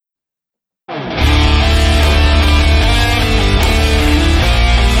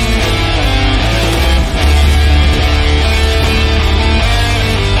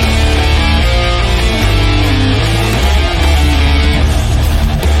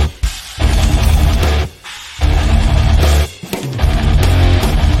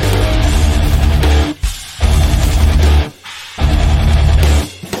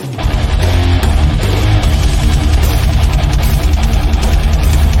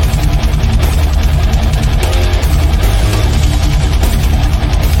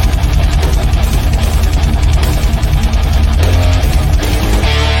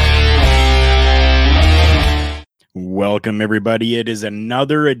Welcome, everybody. It is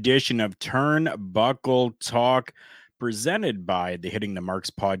another edition of Turnbuckle Talk, presented by the Hitting the Marks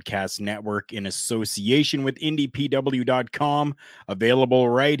Podcast Network in association with IndiePW.com, available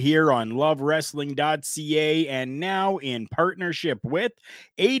right here on lovewrestling.ca and now in partnership with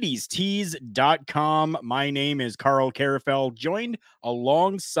 80stees.com. My name is Carl Carafel, joined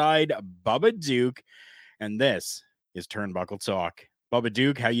alongside Bubba Duke, and this is Turnbuckle Talk. Bubba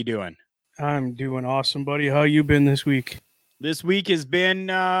Duke, how you doing? I'm doing awesome, buddy. How you been this week? This week has been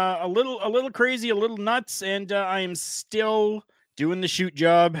a little crazy, a little nuts, and I am still doing the shoot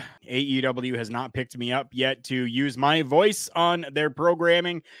job. AEW has not picked me up yet to use my voice on their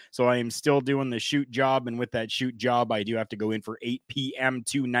programming, so I am still doing the shoot job, and with that shoot job, I do have to go in for 8 p.m.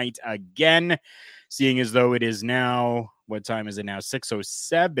 tonight again, seeing as though it is now, what time is it now?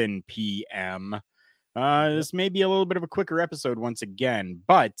 6:07 p.m. This may be a little bit of a quicker episode once again,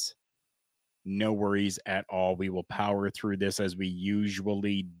 but no worries at all. We will power through this as we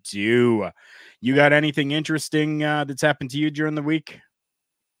usually do. You got anything interesting that's happened to you during the week?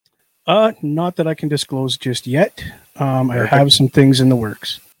 Not that I can disclose just yet. I have some things in the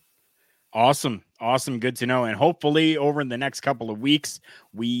works. Awesome. Good to know. And hopefully over in the next couple of weeks,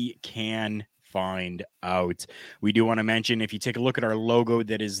 we can find out. We do want to mention, if you take a look at our logo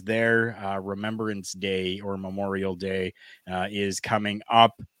that is there, Remembrance Day or Memorial Day is coming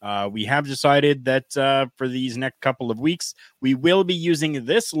up. We have decided that for these next couple of weeks, we will be using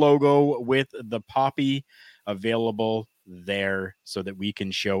this logo with the poppy available there so that we can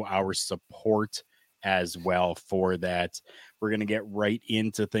show our support as well for that. We're going to get right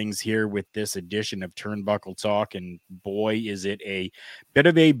into things here with this edition of Turnbuckle Talk, and boy, is it a bit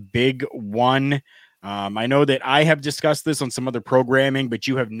of a big one. I know that I have discussed this on some other programming, but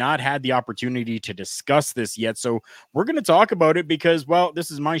you have not had the opportunity to discuss this yet. So we're going to talk about it because, well, this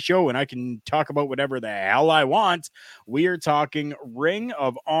is my show and I can talk about whatever the hell I want. We are talking Ring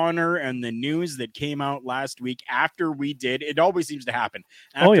of Honor and the news that came out last week after we did. It always seems to happen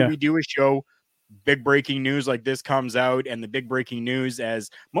after we do a show. Big breaking news like this comes out, and the big breaking news, as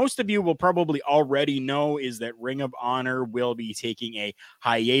most of you will probably already know, is that Ring of Honor will be taking a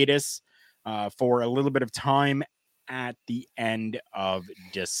hiatus for a little bit of time at the end of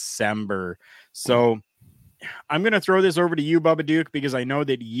December. So I'm going to throw this over to you, Bubba Duke, because I know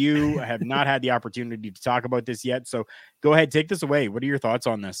that you have not had the opportunity to talk about this yet. So go ahead, take this away. What are your thoughts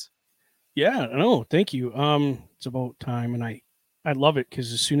on this? Yeah, no, thank you. It's about time, and I love it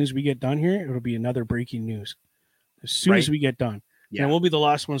because as soon as we get done here, it'll be another breaking news. As soon as we get done. Yeah. And we'll be the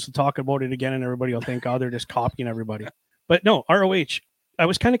last ones to talk about it again, and everybody will think, oh, they're just copying everybody. But no, ROH, I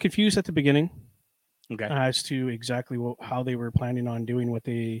was kind of confused at the beginning as to exactly how they were planning on doing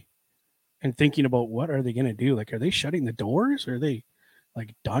and thinking about what are they going to do? Like, are they shutting the doors? Are they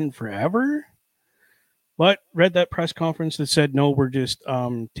like done forever? But read that press conference that said, no, we're just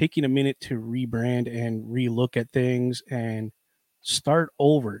taking a minute to rebrand and relook at things and start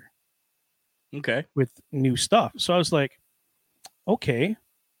over with new stuff. So I was like, okay,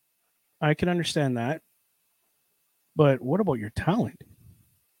 I can understand that, but what about your talent?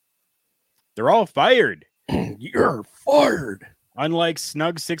 They're all fired. You're fired. Unlike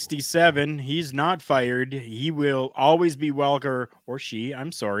Snug 67, he's not fired. He will always be welcome, or she,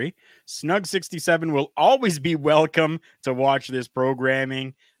 I'm sorry. Snug 67 will always be welcome to watch this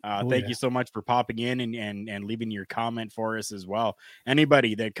programming. Thank you so much for popping in and leaving your comment for us as well.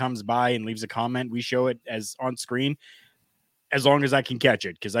 Anybody that comes by and leaves a comment, we show it as on screen as long as I can catch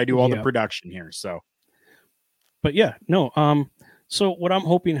it, because I do all the production here. So, but yeah, no. So what I'm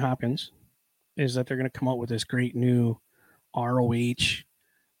hoping happens is that they're going to come out with this great new ROH,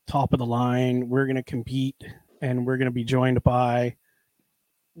 top of the line. We're going to compete, and we're going to be joined by,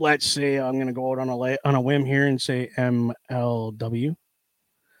 let's say, I'm going to go out on a whim here and say MLW.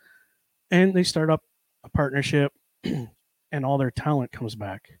 And they start up a partnership and all their talent comes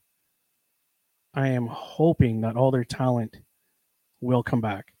back. I am hoping that all their talent will come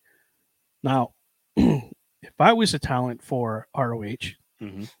back. Now, if I was a talent for ROH,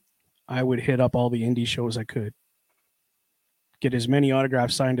 I would hit up all the indie shows I could. Get as many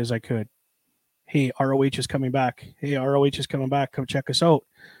autographs signed as I could. Hey, ROH is coming back. Hey, ROH is coming back. Come check us out.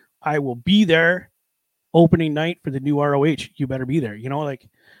 I will be there opening night for the new ROH. You better be there. Like,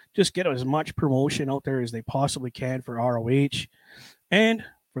 just get as much promotion out there as they possibly can for ROH and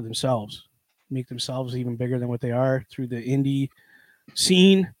for themselves. Make themselves even bigger than what they are through the indie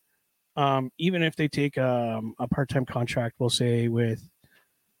scene. Even if they take a part-time contract, we'll say with,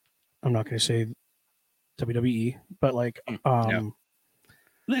 I'm not going to say WWE, but like,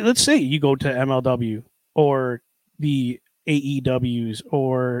 let's say you go to MLW or the AEWs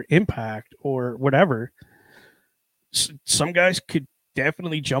or Impact or whatever, some guys could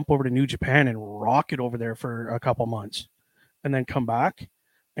definitely jump over to New Japan and rock it over there for a couple months, and then come back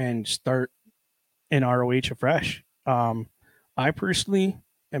and start in ROH afresh. I personally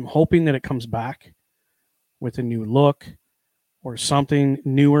am hoping that it comes back with a new look or something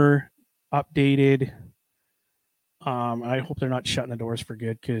newer, updated. I hope they're not shutting the doors for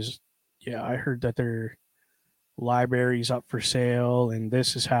good because, yeah, I heard that their library's up for sale and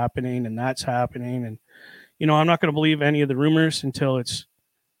this is happening and that's happening. And, I'm not going to believe any of the rumors until it's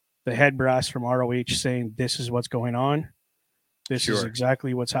the head brass from ROH saying this is what's going on. This is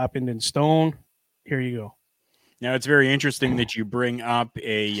exactly what's happened in stone. Here you go. Now, it's very interesting that you bring up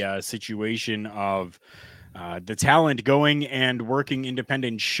a situation of the talent going and working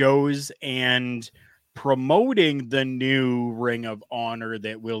independent shows and promoting the new Ring of Honor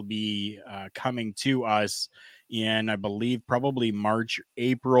that will be coming to us in, I believe, probably March,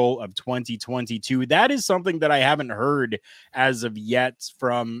 April of 2022. That is something that I haven't heard as of yet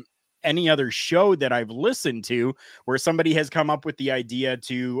from any other show that I've listened to, where somebody has come up with the idea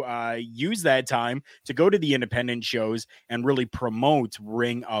to use that time to go to the independent shows and really promote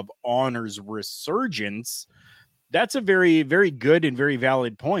Ring of Honor's resurgence. That's a very, very good and very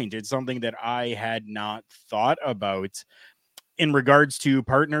valid point. It's something that I had not thought about in regards to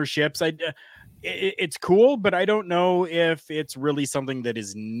partnerships. It's cool, but I don't know if it's really something that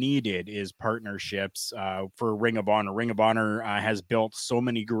is needed. Is partnerships for Ring of Honor. Ring of Honor has built so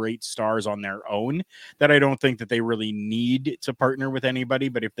many great stars on their own that I don't think that they really need to partner with anybody.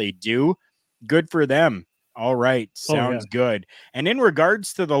 But if they do, good for them. All right, sounds good. And in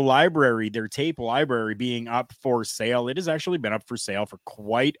regards to the library, their tape library being up for sale, it has actually been up for sale for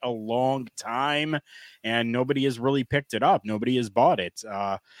quite a long time, and nobody has really picked it up. Nobody has bought it.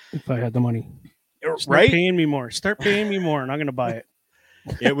 If I had the money, right? Paying me more. Start paying me more, and I'm going to buy it.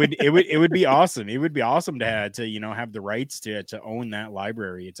 It would be awesome. It would be awesome to have have the rights to own that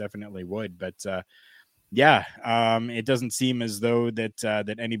library. It definitely would. But yeah, it doesn't seem as though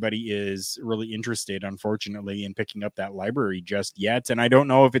that anybody is really interested, unfortunately, in picking up that library just yet. And I don't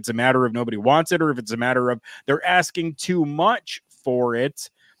know if it's a matter of nobody wants it or if it's a matter of they're asking too much for it.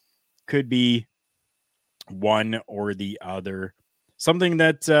 Could be one or the other. Something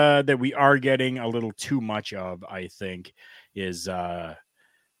that we are getting a little too much of, I think, is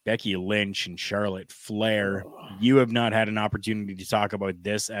Becky Lynch and Charlotte Flair. You have not had an opportunity to talk about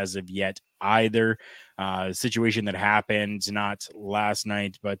this as of yet either. Situation that happened not last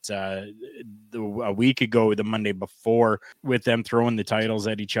night, but a week ago, the Monday before, with them throwing the titles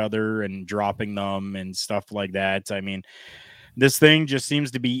at each other and dropping them and stuff like that. I mean, this thing just seems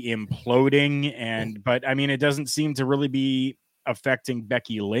to be imploding, but I mean, it doesn't seem to really be affecting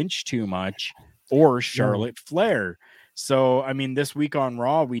Becky Lynch too much or Charlotte Flair. So, I mean, this week on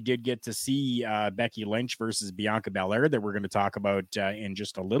Raw, we did get to see Becky Lynch versus Bianca Belair that we're going to talk about in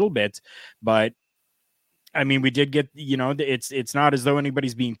just a little bit. But I mean, we did get, it's not as though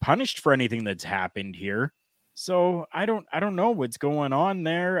anybody's being punished for anything that's happened here. So I don't know what's going on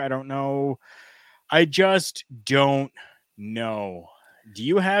there. I don't know. I just don't know. Do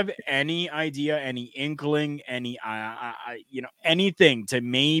you have any idea, any inkling, any, anything to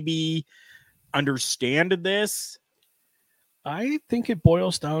maybe understand this? I think it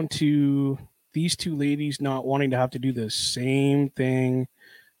boils down to these two ladies not wanting to have to do the same thing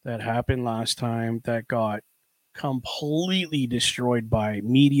that happened last time that got completely destroyed by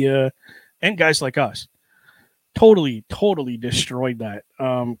media and guys like us. Totally destroyed that.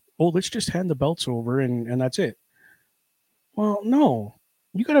 Let's just hand the belts over and that's it. Well, no.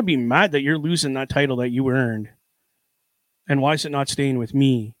 You got to be mad that you're losing that title that you earned. And why is it not staying with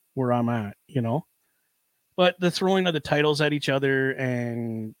me where I'm at, But the throwing of the titles at each other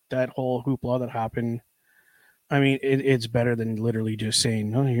and that whole hoopla that happened, I mean, it's better than literally just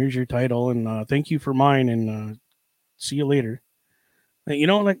saying, "Oh, here's your title, and thank you for mine, and see you later."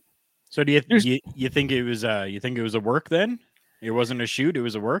 So do you think it was a work then? It wasn't a shoot; it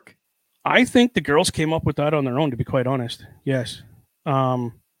was a work. I think the girls came up with that on their own. To be quite honest, yes. I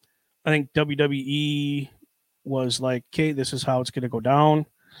think WWE was like, "Okay, this is how it's going to go down.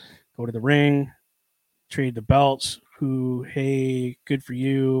 Go to the ring, trade the belts. Hey, good for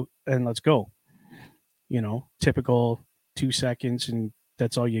you, and let's go." Typical 2 seconds, and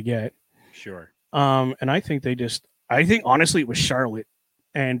that's all you get. Sure. And I think honestly it was Charlotte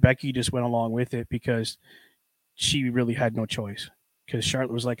and Becky just went along with it because she really had no choice. Because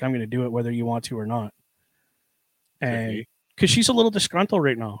Charlotte was like, I'm going to do it whether you want to or not. And because she's a little disgruntled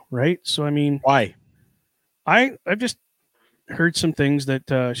right now, right? So, I mean, why? I've just heard some things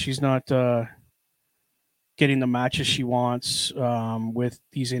that she's not getting the matches she wants with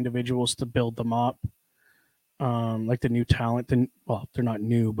these individuals to build them up. like the new talent. And well, they're not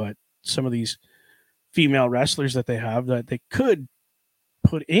new, but some of these female wrestlers that they have that they could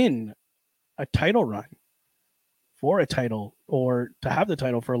put in a title run for a title or to have the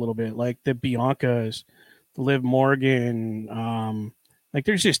title for a little bit, like the Biancas, the Liv Morgan. Like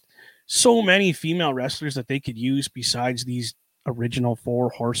there's just so many female wrestlers that they could use besides these original four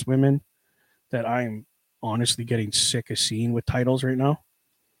horsewomen that I'm honestly getting sick of seeing with titles right now.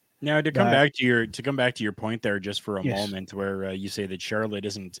 Now That to come back to your point there just for a yes, moment, where you say that Charlotte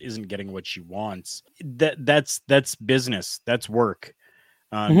isn't getting what she wants. That's business. That's work.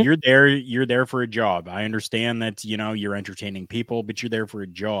 hmm You're there for a job. I understand that, you're entertaining people, but you're there for a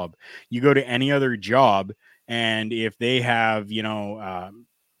job. You go to any other job, and if they have,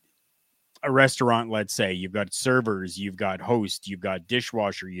 a restaurant, let's say you've got servers, you've got host, you've got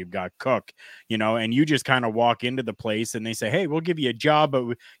dishwasher, you've got cook, and you just kind of walk into the place and they say, hey, we'll give you a job, but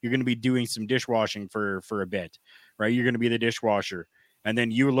you're going to be doing some dishwashing for a bit, right? You're going to be the dishwasher. And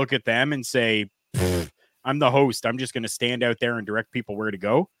then you look at them and say, I'm the host, I'm just going to stand out there and direct people where to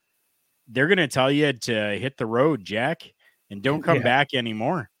go. They're going to tell you to hit the road, Jack, and don't come yeah, back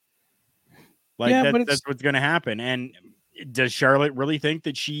anymore. Like yeah, that's but that's it's what's going to happen. And does Charlotte really think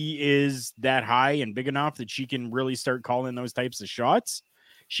that she is that high and big enough that she can really start calling those types of shots?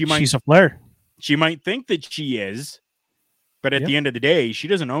 She might she's a Flair. she might think that she is, but at Yep. the end of the day, she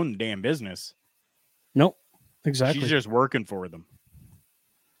doesn't own the damn business. Nope. She's Exactly. just working for them.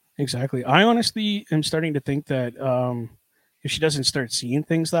 Exactly. I honestly am starting to think that if she doesn't start seeing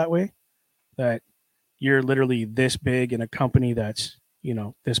things that way, that you're literally this big in a company that's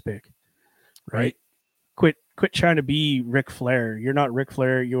this big, right? Right? Quit trying to be Ric Flair. You're not Ric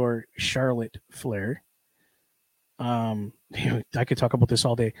Flair. You're Charlotte Flair. I could talk about this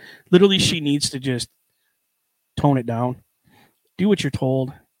all day. Literally, she needs to just tone it down. Do what you're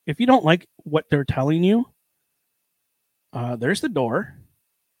told. If you don't like what they're telling you, there's the door.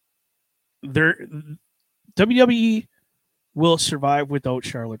 There, WWE will survive without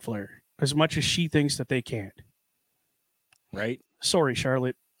Charlotte Flair as much as she thinks that they can't. Right? Sorry,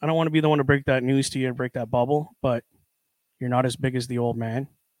 Charlotte. I don't want to be the one to break that news to you and break that bubble, but you're not as big as the old man.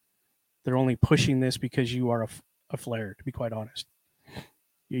 They're only pushing this because you are a Flair, to be quite honest.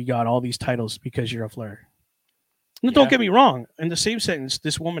 You got all these titles because you're a Flair. No, don't Yeah. get me wrong. In the same sentence,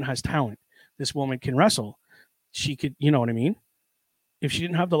 this woman has talent. This woman can wrestle. She could, you know what I mean? If she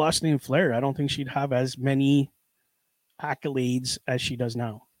didn't have the last name Flair, I don't think she'd have as many accolades as she does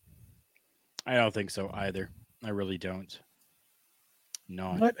now. I don't think so either. I really don't.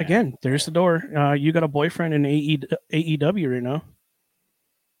 Not But at again, there's the all. door. You got a boyfriend in AEW right now.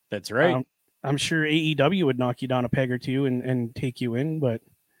 That's right. I'm sure AEW would knock you down a peg or two and take you in, but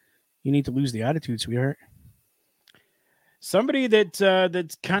you need to lose the attitude, sweetheart. Somebody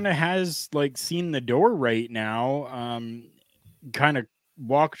that kind of has like seen the door right now, kind of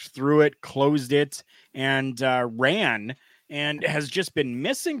walked through it, closed it, and ran, and has just been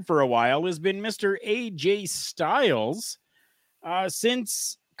missing for a while, has been Mr. AJ Styles.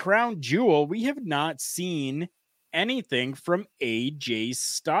 Since Crown Jewel, we have not seen anything from AJ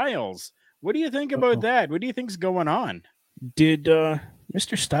Styles. What do you think about Uh-oh. that? What do you think's going on? Did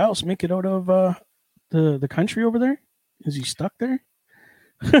Mr. Styles make it out of the country over there? Is he stuck there?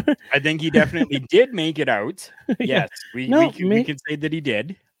 I think he definitely did make it out. Yeah. Yes, we No, we can say that he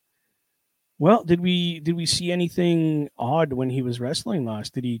did. well, did we see anything odd when he was wrestling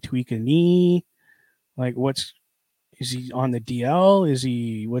last? Did he tweak a knee? Like is he on the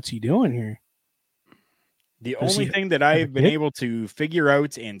DL? What's he doing here? The Does only he thing that have a I've been kid? able to figure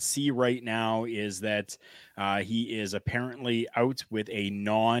out and see right now is that he is apparently out with a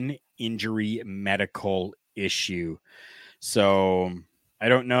non-injury medical issue. So I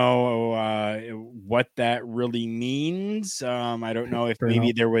don't know what that really means. I don't know if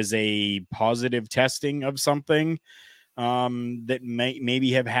maybe Burnout. there was a positive testing of something that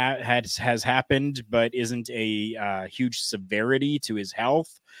maybe has happened, but isn't a huge severity to his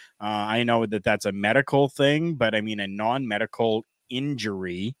health. I know that that's a medical thing, but I mean a non-medical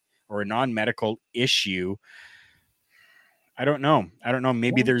injury or a non-medical issue. I don't know. I don't know.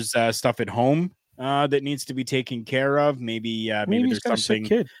 Maybe Well, there's stuff at home that needs to be taken care of. Maybe maybe he's there's got a sick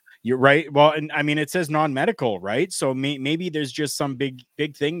something. kid. You're right. Well, and I mean, it says non-medical, right? So maybe there's just some big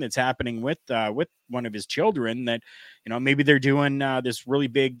thing that's happening with one of his children that, maybe they're doing this really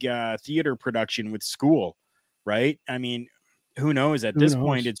big theater production with school, right? I mean, who knows? At Who this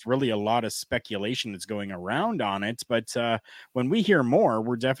point, knows? it's really a lot of speculation that's going around on it. But when we hear more,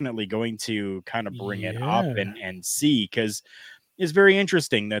 we're definitely going to kind of bring it up Yeah. and see because is very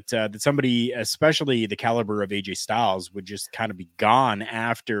interesting that somebody, especially the caliber of AJ Styles, would just kind of be gone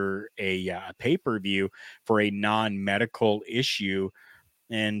after a pay-per-view for a non-medical issue.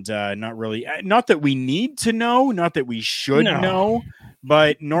 And not really, not that we need to know, not that we should No. know,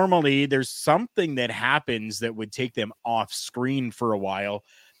 but normally there's something that happens that would take them off screen for a while,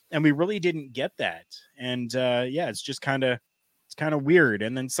 and we really didn't get that. And yeah, it's kind of weird.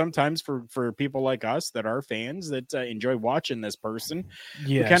 And then sometimes for people like us that are fans that enjoy watching this person,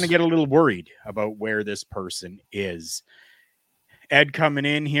 we kind of Yes. get a little worried about where this person is. Ed coming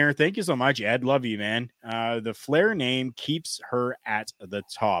in here. Thank you so much, Ed. Love you, man. The Flair name keeps her at the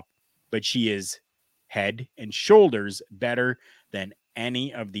top, but she is head and shoulders better than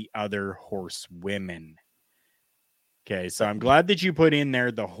any of the other horsewomen. Okay, so I'm glad that you put in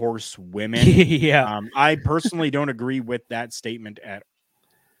there the horsewomen. Yeah. I personally don't agree with that statement at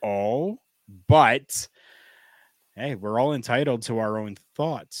all, but hey, we're all entitled to our own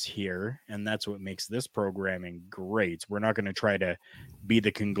thoughts here, and that's what makes this programming great. We're not going to try to be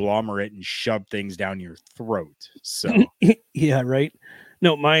the conglomerate and shove things down your throat. So, Yeah, right.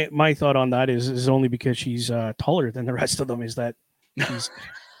 No, my thought on that is only because she's taller than the rest of them. Is that she's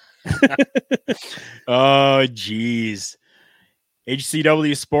oh, geez.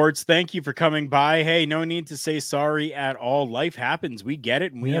 HCW Sports, thank you for coming by. Hey, no need to say sorry at all. Life happens. We get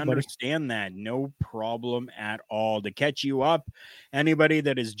it and we yeah, buddy. understand that. No problem at all. To catch you up, anybody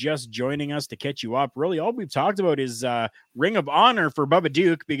that is just joining us, to catch you up, really all we've talked about is Ring of Honor for Bubba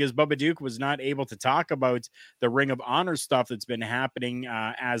Duke, because Bubba Duke was not able to talk about the Ring of Honor stuff that's been happening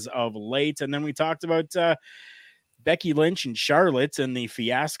as of late. And then we talked about Becky Lynch and Charlotte and the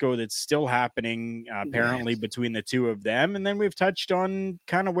fiasco that's still happening apparently Yes. between the two of them. And then we've touched on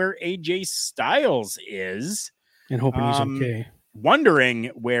kind of where AJ Styles is, And hoping he's okay.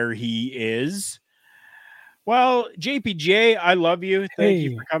 wondering where he is. Well, JPJ, I love you. Thank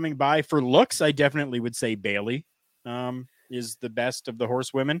you for Hey, coming by. For looks, I definitely would say Bailey is the best of the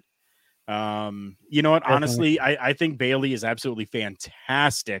horsewomen. You know what? definitely. Honestly, I think Bailey is absolutely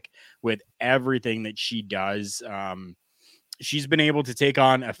fantastic with everything that she does. She's been able to take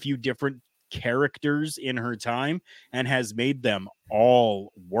on a few different characters in her time and has made them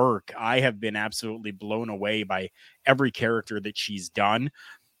all work. I have been absolutely blown away by every character that she's done.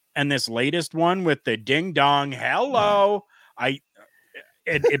 And this latest one with the ding dong hello,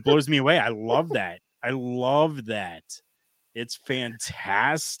 it blows me away. I love that. I love that. It's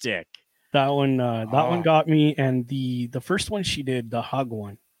fantastic. That one Oh, got me, and the first one she did, the hug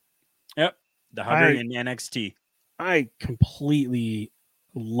one. yep. The hugger I in NXT. I completely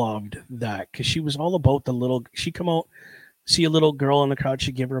loved that because she was all about the little. She come out, see a little girl in the crowd,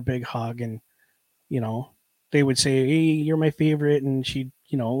 she'd give her a big hug, and you know they would say, "Hey, you're my favorite," and she,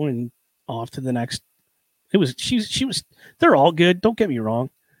 and off to the next. It was she was. They're all good. Don't get me wrong.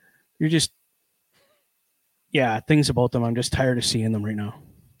 You're just yeah, things about them. I'm just tired of seeing them right now.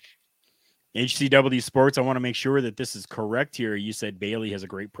 HCW Sports, I want to make sure that this is correct here. You said Bailey has a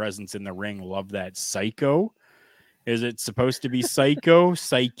great presence in the ring. Love that. Psycho? Is it supposed to be Psycho?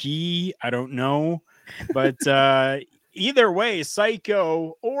 Psyche? I don't know. But either way,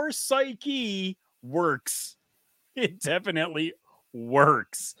 Psycho or Psyche works. It definitely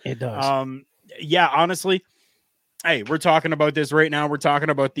works. It does. Um, yeah, honestly, hey, we're talking about this right now. We're talking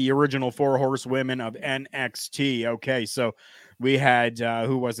about the original four horsewomen of NXT. Okay, so we had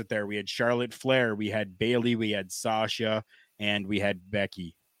who was it there? We had Charlotte Flair, we had Bailey, we had Sasha, and we had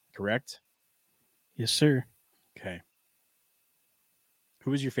Becky. Correct? Yes, sir. Okay.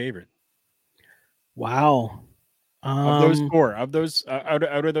 Who was your favorite Wow. of those Um, four? Of those out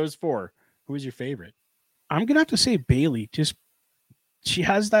of those four, who was your favorite? I'm gonna have to say Bailey. Just she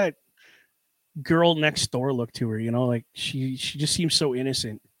has that girl next door look to her. Like she just seems so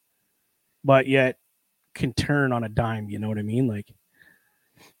innocent, but yet can turn on a dime. You know what I mean? Like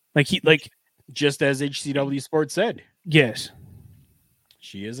Just as HCW Sports said, yes,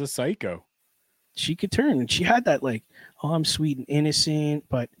 she is a psycho. she could turn, and she had that like, oh, I'm sweet and innocent,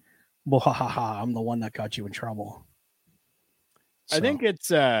 but well, ha ha ha, I'm the one that got you in trouble. So I think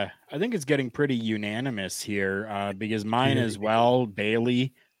it's getting pretty unanimous here because mine very as well,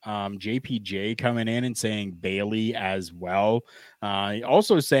 Bailey, JPJ coming in and saying Bailey as well.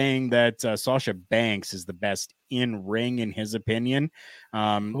 Also saying that Sasha Banks is the best in ring in his opinion.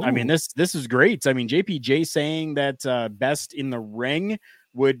 I mean oh this is great. I mean JPJ saying that best in the ring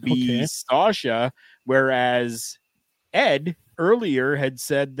would be okay, Sasha, whereas Ed earlier had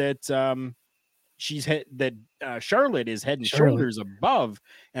said that Charlotte is head and Charlotte. shoulders above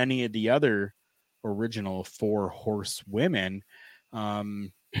any of the other original four horsewomen.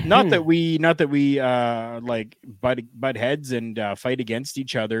 Not that we like butt heads and fight against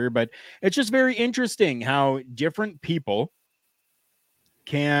each other, but it's just very interesting how different people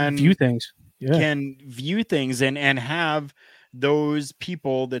View can things. Yeah. can view things and have those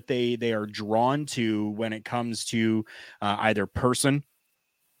people that they are drawn to when it comes to either person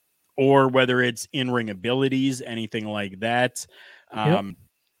or whether it's in-ring abilities, anything like that. Yep. um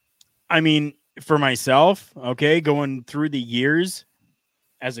I mean, for myself, okay, going through the years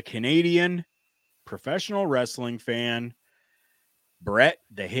as a Canadian professional wrestling fan, Bret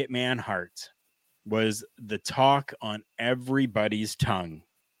the Hitman Hart was the talk on everybody's tongue.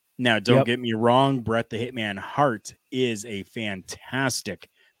 Now, don't Yep. get me wrong, Bret the Hitman Hart is a fantastic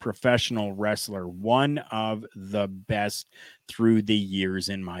professional wrestler, one of the best through the years,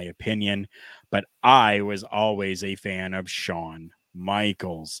 in my opinion. But I was always a fan of Shawn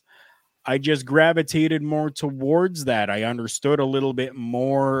Michaels. I just gravitated more towards that. I understood a little bit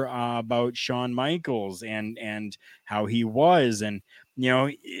more about Shawn Michaels and how he was, and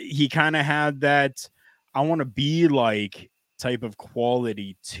he kind of had that I want to be like type of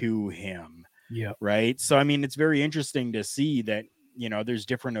quality to him, Yep. right? So I mean, it's very interesting to see that there's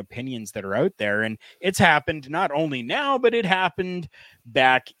different opinions that are out there, and it's happened not only now, but it happened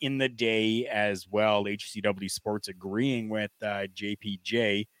back in the day as well. HCW Sports agreeing with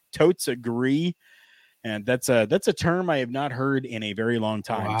JPJ. Totes agree, and that's a term I have not heard in a very long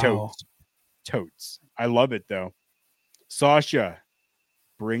time. Wow. Totes. I love it though. Sasha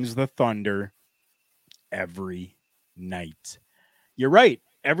brings the thunder every night. You're right.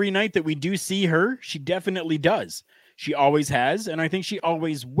 Every night that we do see her, she definitely does. She always has, and I think she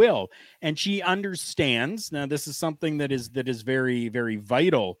always will. And she understands. Now, this is something that is very, very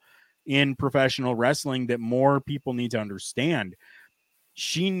vital in professional wrestling that more people need to understand.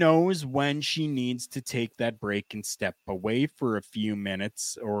 She knows when she needs to take that break and step away for a few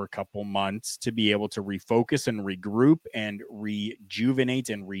minutes or a couple months to be able to refocus and regroup and rejuvenate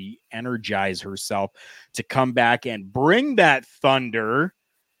and re-energize herself to come back and bring that thunder.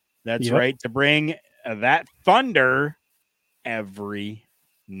 That's Yep. right, to bring that thunder every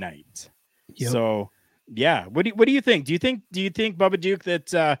night. Yep. So, yeah, what do you think? Do you think Bubba Duke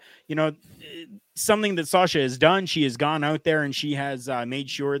that something that Sasha has done? She has gone out there and she has made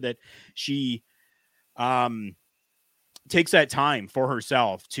sure that she um takes that time for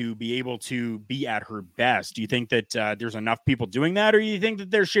herself to be able to be at her best. Do you think that there's enough people doing that, or do you think that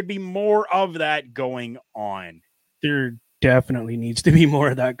there should be more of that going on? There definitely needs to be more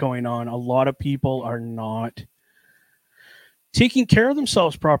of that going on. A lot of people are not taking care of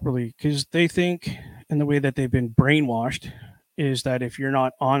themselves properly because they think, in the way that they've been brainwashed, is that if you're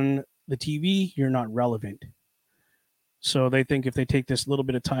not on the TV, you're not relevant. So they think if they take this little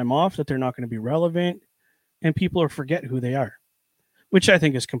bit of time off, that they're not going to be relevant, and people will forget who they are, which I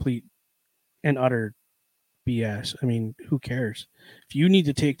think is complete and utter BS. I mean, who cares? If you need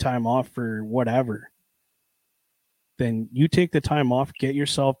to take time off for whatever, then you take the time off, get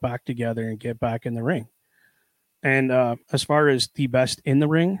yourself back together, and get back in the ring. And as far as the best in the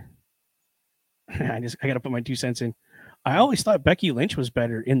ring, I got to put my 2 cents in. I always thought Becky Lynch was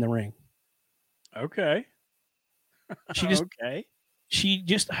better in the ring. Okay. She just Okay. she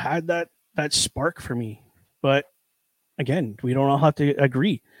just had that spark for me. But again, we don't all have to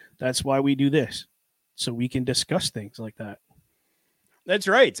agree. That's why we do this, so we can discuss things like that. That's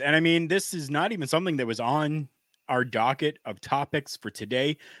right. And I mean, this is not even something that was on our docket of topics for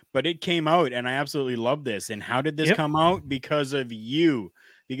today, but it came out and I absolutely love this. And how did this Yep. come out? Because of you,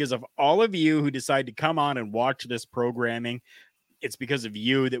 because of all of you who decide to come on and watch this programming. It's because of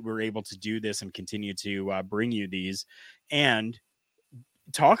you that we're able to do this and continue to bring you these and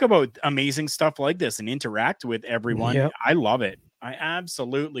talk about amazing stuff like this and interact with everyone. Yep. I love it. I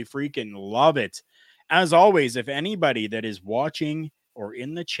absolutely freaking love it. As always, if anybody that is watching or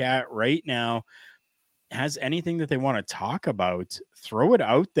in the chat right now has anything that they want to talk about, throw it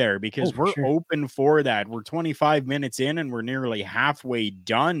out there Oh, because for we're sure. open for that. We're 25 minutes in and we're nearly halfway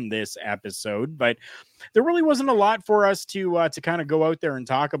done this episode, but there really wasn't a lot for us to kind of go out there and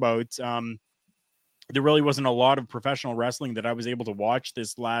talk about. There really wasn't a lot of professional wrestling that I was able to watch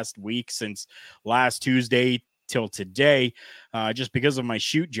this last week since last Tuesday till today, just because of my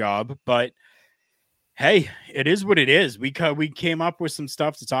shoot job. But hey, it is what it is. We came up with some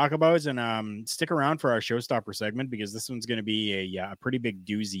stuff to talk about, and stick around for our showstopper segment because this one's going to be a pretty big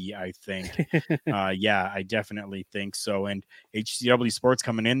doozy, I think. Yeah, I definitely think so. And HCW Sports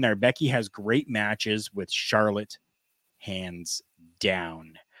coming in there. Becky has great matches with Charlotte, hands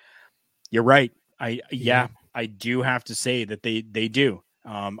down. You're right. Yeah, Yep. I do have to say that they do.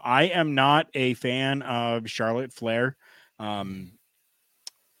 I am not a fan of Charlotte Flair.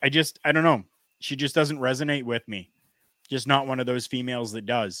 I don't know. She just doesn't resonate with me. Just not one of those females that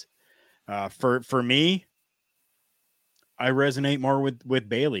does. For me, I resonate more with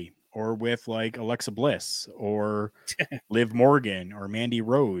Bailey or with like Alexa Bliss or Liv Morgan or Mandy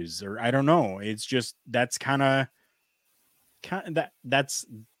Rose, or I don't know. It's just that's kind of that's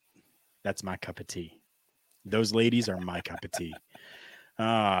my cup of tea. Those ladies are my cup of tea.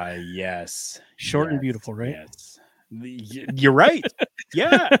 Ah, yes, Short and yes, beautiful, right? yes. You're right.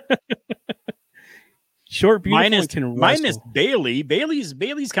 Yeah. Short, beautiful, and can Minus wrestle. Bailey. Bailey's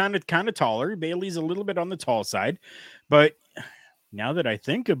kind of taller. Bailey's a little bit on the tall side, but now that I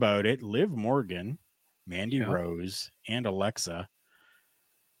think about it, Liv Morgan, Mandy Yeah. Rose, and Alexa.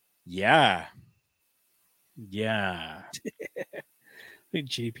 Yeah. Yeah.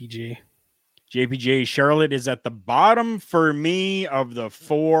 JPJ. JPJ Charlotte is at the bottom for me of the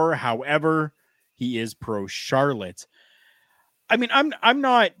four. However, he is pro Charlotte. I mean, I'm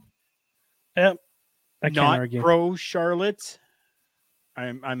not Yep. I can't not argue. pro Charlotte.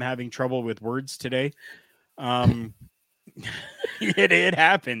 I'm having trouble with words today. It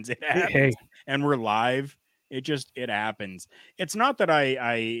happens. It happens. Hey. And we're live. It happens. It's not that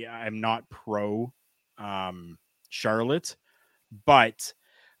I'm not pro Charlotte, but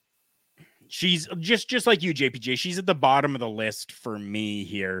she's just like you, JPJ. She's at the bottom of the list for me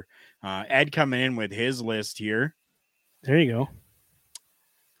here. Ed coming in with his list here. There you go.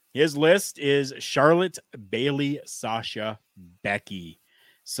 His list is Charlotte, Bailey, Sasha, Becky.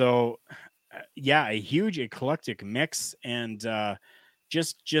 So, yeah, a huge eclectic mix and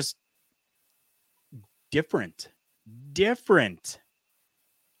just different,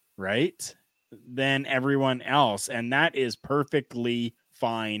 right, than everyone else, and that is perfectly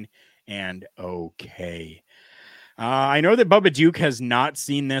fine and okay. I know that Bubba Duke has not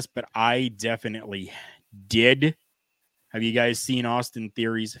seen this, but I definitely did. Have you guys seen Austin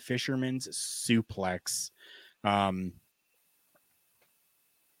Theory's Fisherman's Suplex?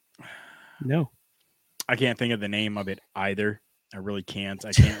 No. I can't think of the name of it either. I really can't.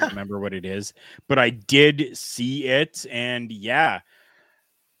 I can't remember what it is, but I did see it, and yeah,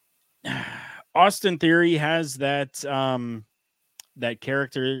 Austin Theory has that that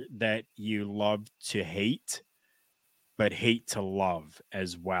character that you love to hate, but hate to love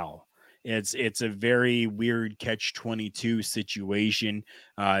as well. It's a very weird catch-22 situation.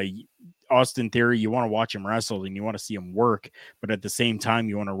 Austin Theory, you want to watch him wrestle and you want to see him work, but at the same time,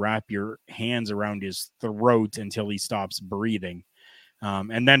 you want to wrap your hands around his throat until he stops breathing,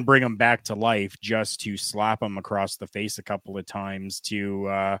 and then bring him back to life just to slap him across the face a couple of times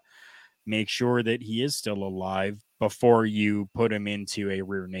to make sure that he is still alive before you put him into a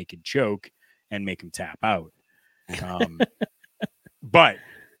rear naked choke and make him tap out. But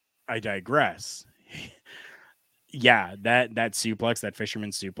I digress. Yeah, that suplex, that fisherman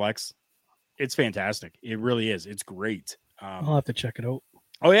suplex, it's fantastic. It really is. It's great. I'll have to check it out.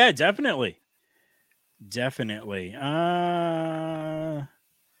 Oh yeah, definitely. I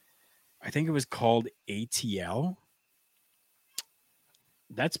think it was called ATL.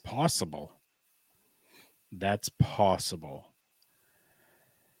 That's possible.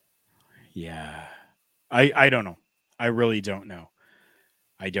 Yeah. I don't know. I really don't know.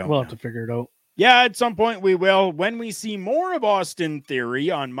 We'll know. have to figure it out. Yeah, at some point we will. When we see more of Austin Theory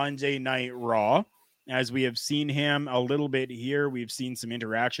on Monday Night Raw, as we have seen him a little bit here, we've seen some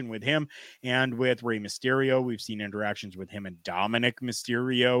interaction with him and with Rey Mysterio. We've seen interactions with him and Dominic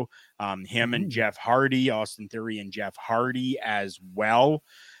Mysterio, him and Jeff Hardy, Austin Theory and Jeff Hardy as well.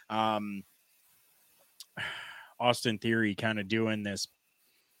 Austin Theory kind of doing this.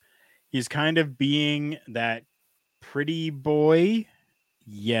 He's kind of being that pretty boy.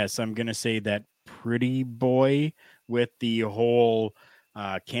 Yes, I'm going to say that pretty boy with the whole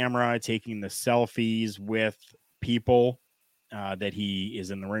camera taking the selfies with people that he is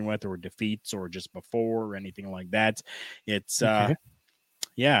in the ring with or defeats or just before or anything like that. It's,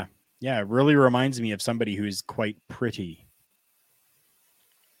 yeah, it really reminds me of somebody who's quite pretty.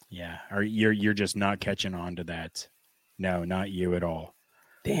 Yeah, or you're just not catching on to that. No, not you at all.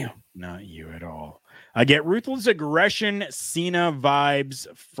 Damn. Not you at all. I get ruthless aggression, Cena vibes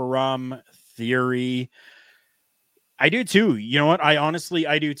from Theory. I do too. You know what? I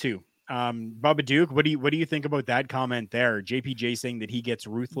do too. Bubba Duke, what do you think about that comment there? JPJ saying that he gets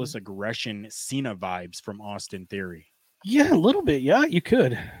ruthless aggression, Cena vibes from Austin Theory. Yeah, a little bit. Yeah, you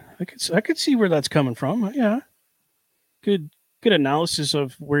could. I could see where that's coming from. Yeah. Good analysis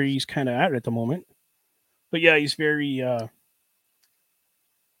of where he's kind of at the moment. But yeah, he's very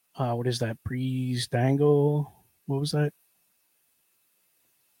what is that? Breeze Dangle? What was that?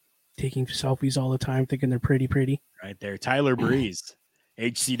 Taking selfies all the time, thinking they're pretty. Right there. Tyler Breeze.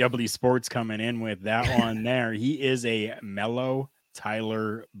 HCW Sports coming in with that one there. He is a mellow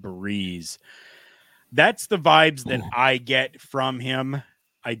Tyler Breeze. That's the vibes that I get from him.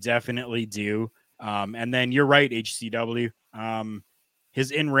 I definitely do. And then you're right, HCW.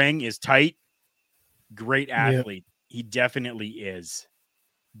 His in ring is tight. Great Yep. athlete. He definitely is.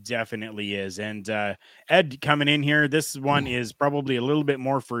 Definitely is. And Ed coming in here. This one is probably a little bit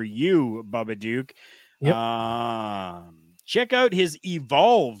more for you, Bubba Duke. Yep. Check out his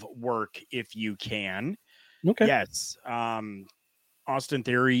Evolve work if you can. Okay. Yes. Austin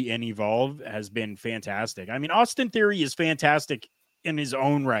Theory and Evolve has been fantastic. I mean, Austin Theory is fantastic in his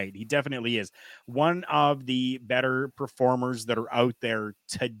own right. He definitely is one of the better performers that are out there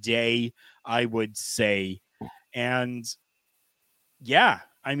today, I would say. And yeah,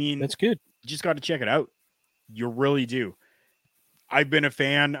 I mean, That's good. you just got to check it out. You really do. I've been a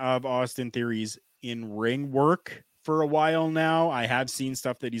fan of Austin Theory's in ring work for a while now. I have seen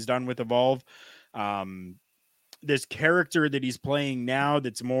stuff that he's done with Evolve. This character that he's playing now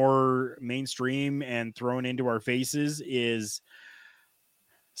that's more mainstream and thrown into our faces is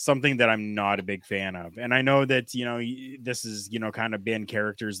something that I'm not a big fan of. And I know that, this is, kind of been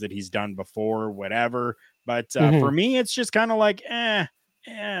characters that he's done before, whatever. But for me, it's just kind of like, I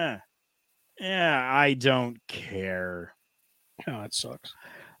don't care. Oh, it sucks.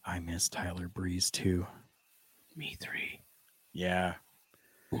 I miss Tyler Breeze too. Me three. Yeah.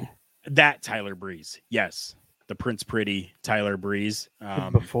 That Tyler Breeze. Yes. The Prince Pretty Tyler Breeze.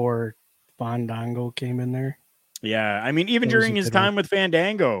 Before Fandango came in there. Yeah. I mean, even during his time with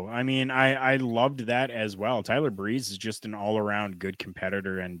Fandango, I mean, I loved that as well. Tyler Breeze is just an all around good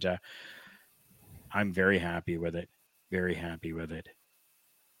competitor. And I'm very happy with it. Very happy with it.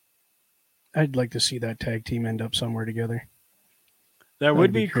 I'd like to see that tag team end up somewhere together. That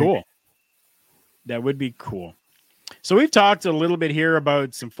would be cool. That would be cool. So we've talked a little bit here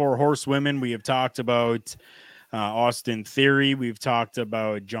about some Four Horsewomen. We have talked about Austin Theory. We've talked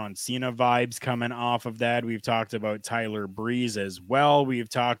about John Cena vibes coming off of that. We've talked about Tyler Breeze as well. We've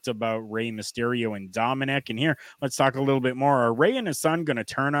talked about Rey Mysterio and Dominic. And here, let's talk a little bit more. Are Rey and his son going to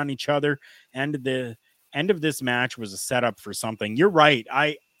turn on each other? And the end of this match was a setup for something. You're right.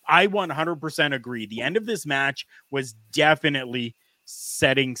 I 100% agree. The end of this match was definitely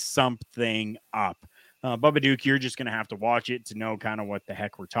setting something up. Bubba Duke, you're just going to have to watch it to know kind of what the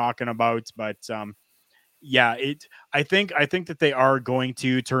heck we're talking about. But yeah, I think that they are going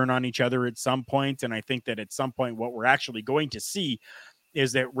to turn on each other at some point. And I think that at some point, what we're actually going to see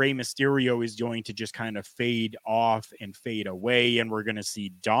is that Rey Mysterio is going to just kind of fade off and fade away. And we're going to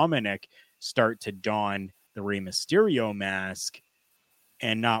see Dominic start to don the Rey Mysterio mask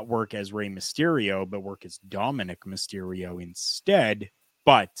and not work as Rey Mysterio, but work as Dominic Mysterio instead,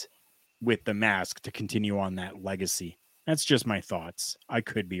 but with the mask to continue on that legacy. That's just my thoughts. I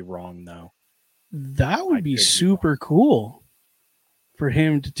could be wrong, though. That would be super cool for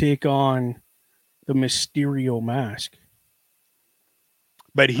him to take on the Mysterio mask.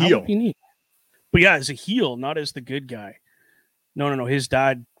 But heel. That would be neat. But yeah, as a heel, not as the good guy. No. His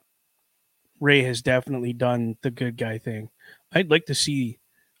dad, Ray, has definitely done the good guy thing. I'd like to see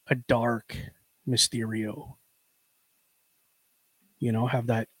a dark Mysterio. Have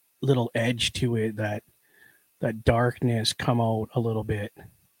that little edge to it, that darkness come out a little bit.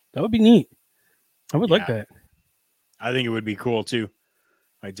 That would be neat. I would like that. I think it would be cool too.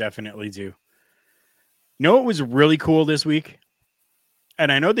 I definitely do. You know what was really cool this week? And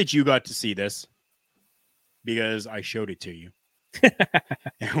I know that you got to see this because I showed it to you.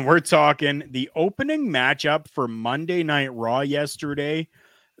 And we're talking the opening matchup for Monday Night Raw yesterday.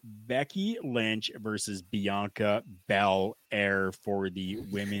 Becky Lynch versus Bianca Belair for the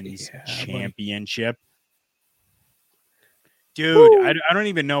women's championship. Dude, I don't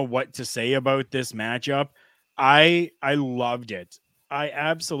even know what to say about this matchup. I loved it. I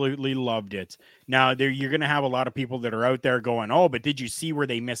absolutely loved it. Now, you're going to have a lot of people that are out there going, oh, but did you see where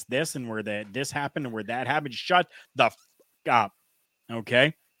they missed this and where this happened and where that happened? Shut the up.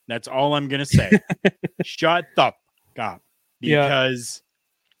 Okay? That's all I'm going to say. Shut the up. Because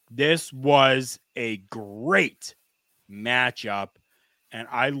this was a great matchup, and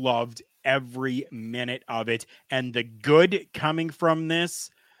I loved every minute of it. And the good coming from this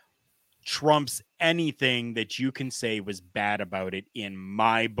trumps anything that you can say was bad about it in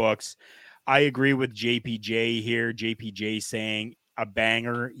my books. I agree with JPJ here. JPJ saying a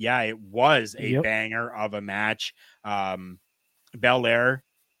banger. Yeah, it was a banger of a match. Belair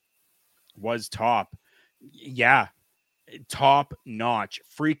was top. Yeah, top notch.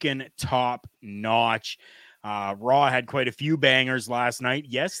 Freaking top notch. Raw had quite a few bangers last night.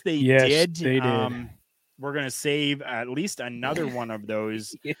 Yes, they did. They did. we're gonna save at least another one of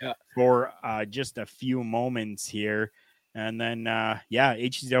those Yeah. for just a few moments here, and then yeah,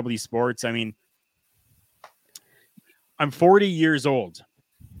 HCW Sports. I mean, I'm 40 years old.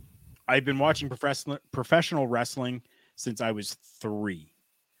 I've been watching professional wrestling since I was 3.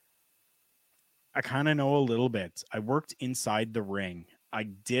 I kind of know a little bit. I worked inside the ring. I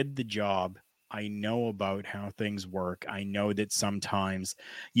did the job. I know about how things work. I know that sometimes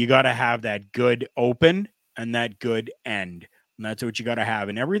you got to have that good open and that good end. And that's what you got to have,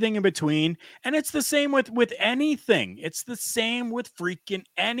 and everything in between. And it's the same with anything. It's the same with freaking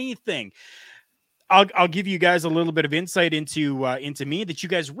anything. I'll give you guys a little bit of insight into me that you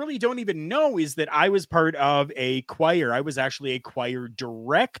guys really don't even know, is that I was part of a choir. I was actually a choir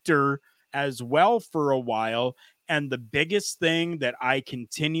director as well for a while. And the biggest thing that I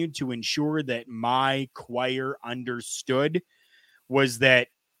continued to ensure that my choir understood was that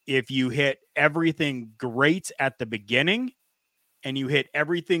if you hit everything great at the beginning and you hit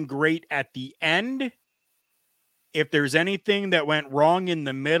everything great at the end, if there's anything that went wrong in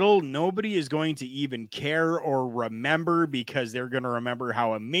the middle, nobody is going to even care or remember, because they're going to remember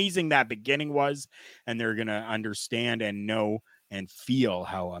how amazing that beginning was, and they're going to understand and know and feel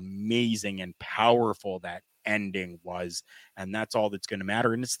how amazing and powerful that ending was. And that's all that's going to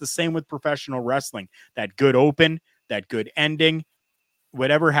matter. And it's the same with professional wrestling. That good open, that good ending,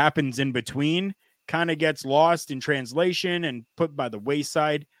 whatever happens in between kind of gets lost in translation and put by the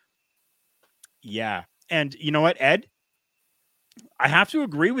wayside. Yeah. And you know what, Ed? I have to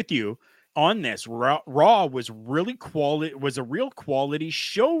agree with you on this. Raw was really quality, was a real quality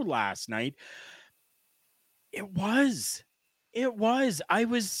show last night. It was. It was. I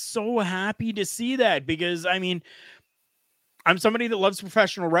was so happy to see that, because I mean, I'm somebody that loves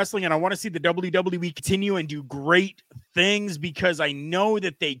professional wrestling, and I want to see the WWE continue and do great things, because I know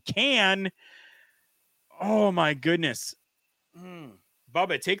that they can. Oh my goodness. Mm.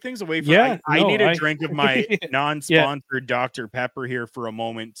 Bubba, take things away from. Yeah. I No, need a drink of my yeah. non-sponsored Dr. Pepper here for a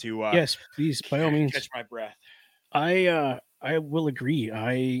moment to Yes, please, by all means. catch my breath. I will agree.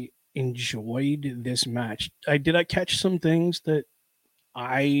 I enjoyed this match. I catch some things that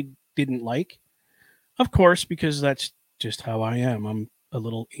I didn't like. Of course, because that's just how I am. I'm a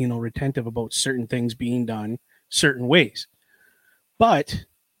little anal retentive about certain things being done certain ways. But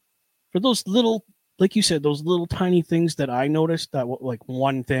for those little, like you said, those little tiny things that I noticed, that like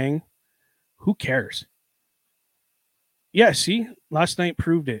one thing, who cares? Yeah, see, last night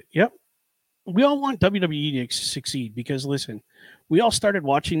proved it. Yep. We all want WWE to succeed, because listen, we all started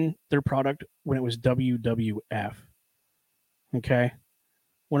watching their product when it was WWF. Okay.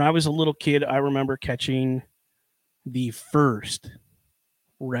 When I was a little kid, I remember catching the first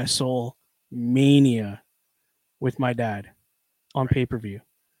WrestleMania with my dad on Right. pay per view.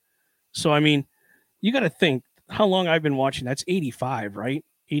 So, I mean, you got to think how long I've been watching. That's 85, right?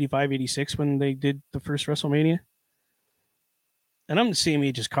 85, 86 when they did the first WrestleMania. And I'm the same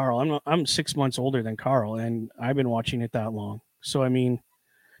age as Carl. I'm 6 months older than Carl, and I've been watching it that long. So, I mean,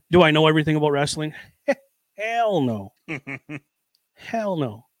 do I know everything about wrestling? Hell no. Hell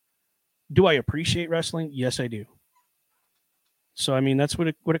no. Do I appreciate wrestling? Yes, I do. So, I mean, that's what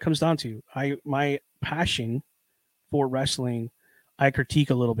it comes down to. My passion for wrestling, I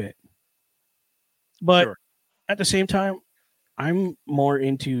critique a little bit. But Sure. at the same time, I'm more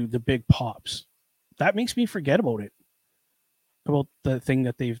into the big pops. That makes me forget about the thing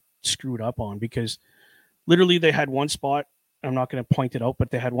that they've screwed up on, because literally they had one spot. I'm not going to point it out,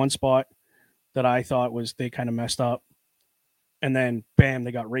 but they had one spot that I thought was they kind of messed up. And then, bam,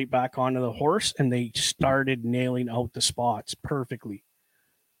 they got right back onto the horse and they started nailing out the spots perfectly.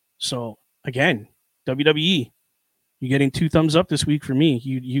 So, again, WWE, you're getting 2 thumbs up this week for me.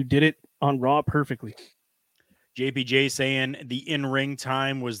 You did it on Raw perfectly. JPJ saying the in-ring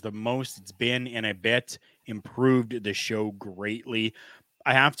time was the most it's been in a bit, improved the show greatly.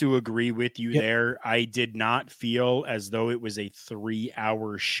 I have to agree with you Yep. there. I did not feel as though it was a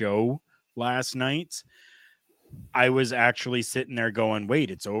 3-hour show last night. I was actually sitting there going,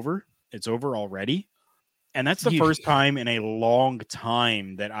 wait, it's over? It's over already? And that's the You, first time in a long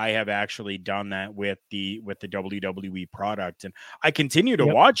time that I have actually done that with the WWE product, and I continue to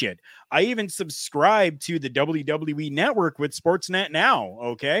yep. watch it. I even subscribe to the WWE network with Sportsnet now,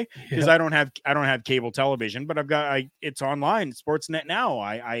 okay? Because Yep. I don't have cable television, but it's online, Sportsnet now.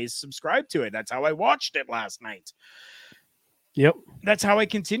 I subscribe to it. That's how I watched it last night. Yep. That's how I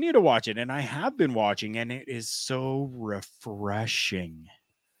continue to watch it, and I have been watching, and it is so refreshing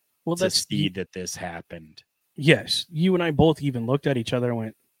Well, to see that this happened. yes. You and I both even looked at each other and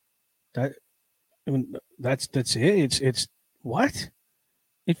went, that I mean, that's it. It's what?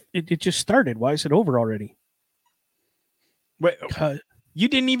 It just started. Why is it over already? Wait, 'Cause you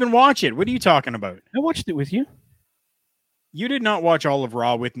didn't even watch it. What are you talking about? I watched it with you. You did not watch all of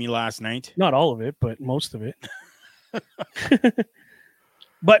Raw with me last night. Not all of it, but most of it.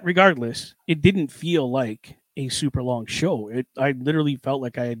 But regardless, it didn't feel like a super long show. I literally felt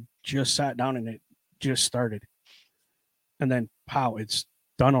like I had just sat down and it just started. And then pow, it's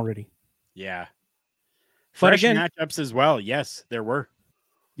done already. Yeah. But Fresh again, matchups as well. Yes, there were.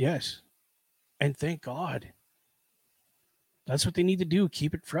 yes. And thank God. That's what they need to do.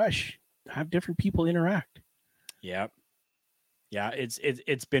 Keep it fresh. Have different people interact. Yeah. Yeah,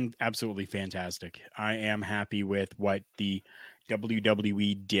 it's been absolutely fantastic. I am happy with what the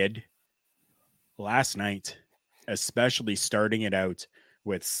WWE did last night, especially starting it out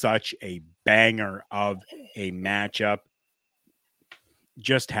with such a banger of a matchup.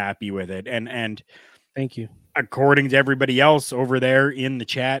 Just happy with it. And Thank you. according to everybody else over there in the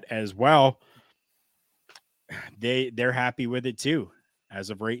chat as well, they're happy with it too. As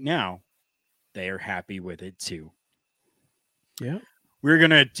of right now, they are happy with it too. Yeah. We're going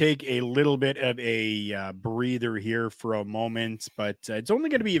to take a little bit of a breather here for a moment, but it's only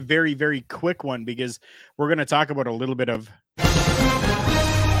going to be a very, very quick one because we're going to talk about a little bit of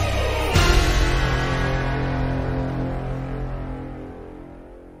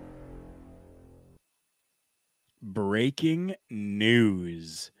breaking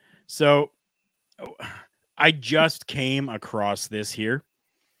news. So I just came across this here,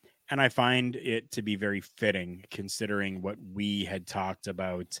 and I find it to be very fitting considering what we had talked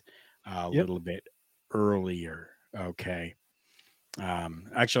about a Yep. little bit earlier. Okay.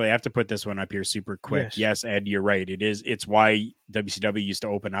 Actually, I have to put this one up here super quick. Yes. Yes, Ed, you're right. It's why WCW used to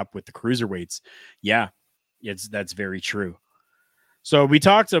open up with the cruiserweights. Yeah, that's very true. So we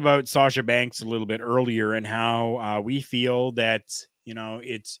talked about Sasha Banks a little bit earlier and how we feel that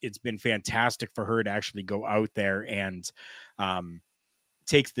it's been fantastic for her to actually go out there and um,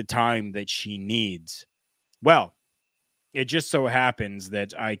 takes the time that she needs. Well, it just so happens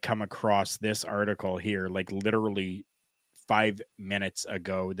that I come across this article here, like literally 5 minutes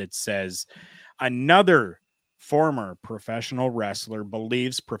ago, that says another former professional wrestler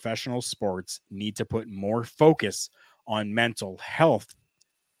believes professional sports need to put more focus on mental health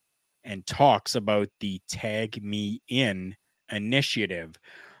and talks about the Tag Me In initiative.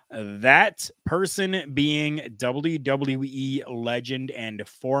 That person being WWE legend and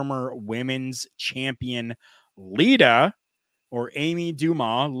former women's champion Lita, or Amy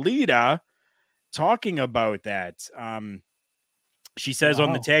Dumas, Lita, talking about that. She says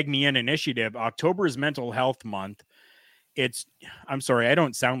on the Wow. Tag Me In initiative, October is Mental Health Month. I'm sorry, I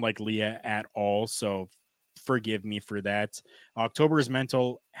don't sound like Leah at all, so forgive me for that. October is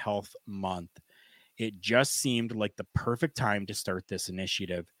Mental Health Month. It just seemed like the perfect time to start this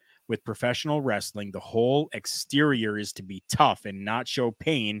initiative. With professional wrestling, the whole exterior is to be tough and not show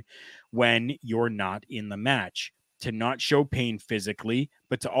pain when you're not in the match. To not show pain physically,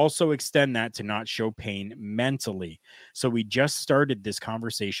 but to also extend that to not show pain mentally. So we just started this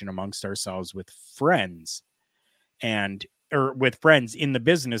conversation amongst ourselves with friends or with friends in the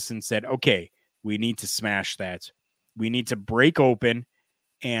business and said, okay, we need to smash that. We need to break open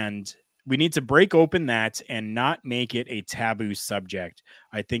and we need to break open that and not make it a taboo subject.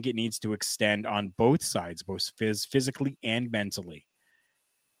 I think it needs to extend on both sides, both physically and mentally.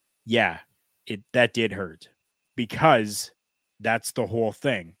 Yeah, that did hurt because that's the whole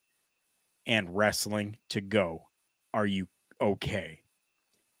thing. And wrestling to go. Are you okay?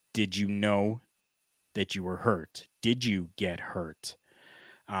 Did you know that you were hurt? Did you get hurt?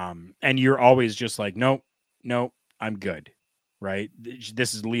 And you're always just like, nope, nope, I'm good. Right.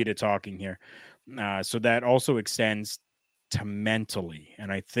 This is Lita talking here. So that also extends to mentally.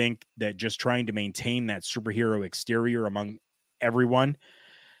 And I think that just trying to maintain that superhero exterior among everyone,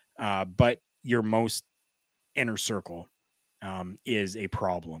 but your most inner circle is a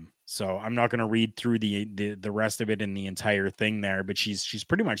problem. So I'm not going to read through the rest of it in the entire thing there, but she's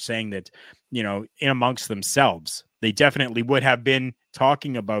pretty much saying that, in amongst themselves, they definitely would have been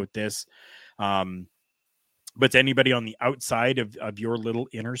talking about this. But to anybody on the outside of your little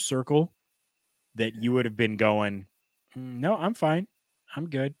inner circle, that you would have been going, no, I'm fine. I'm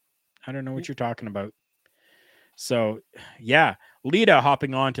good. I don't know what you're talking about. So, yeah, Lita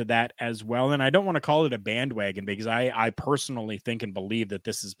hopping onto that as well. And I don't want to call it a bandwagon because I personally think and believe that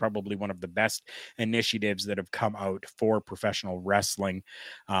this is probably one of the best initiatives that have come out for professional wrestling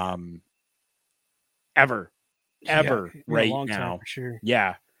ever Yeah. In a right long time now. for sure.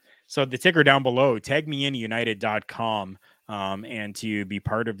 Yeah. So the ticker down below, tagmeinunited.com. And to be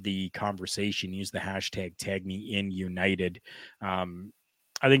part of the conversation, use the hashtag tagmeinunited.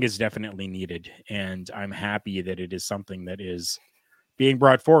 I think it's definitely needed, and I'm happy that it is something that is being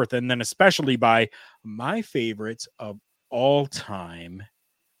brought forth, and then especially by my favorites of all time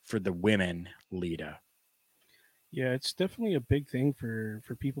for the women, Lita. Yeah, it's definitely a big thing for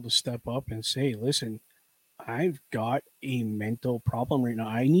people to step up and say, "Listen, I've got a mental problem right now.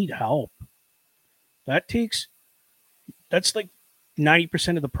 I need help." That takes that's like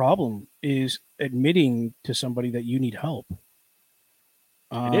 90% of the problem is admitting to somebody that you need help.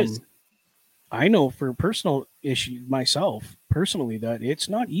 It is. Um, I know for personal issue myself personally that it's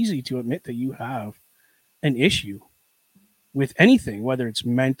not easy to admit that you have an issue with anything, whether it's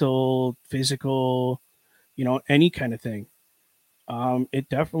mental, physical, any kind of thing. It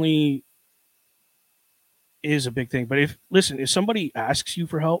definitely is a big thing. But if somebody asks you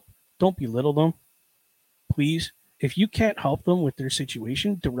for help, don't belittle them, please. If you can't help them with their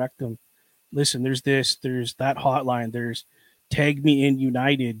situation, direct them. Listen, there's that hotline, there's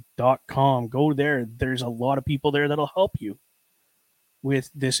tagmeinunited.com. Go there. There's a lot of people there that'll help you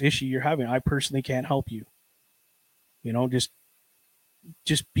with this issue you're having. I personally can't help you.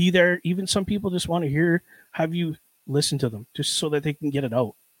 Just be there. Even some people just want to have you listen to them just so that they can get it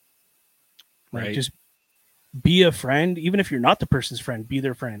out. Like, Right. just be a friend. Even if you're not the person's friend, be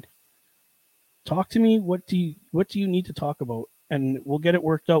their friend. Talk to me. What do you need to talk about? And we'll get it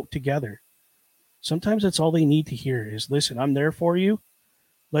worked out together. Sometimes that's all they need to hear is, listen, I'm there for you.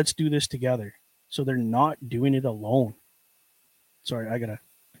 Let's do this together. So they're not doing it alone. Sorry, I gotta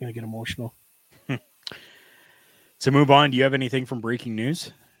get emotional. To move on, do you have anything from breaking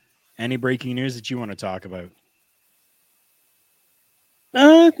news? Any breaking news that you want to talk about?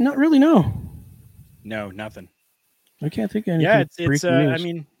 Not really, no. No, nothing. I can't think of Yeah, anything it's breaking I news.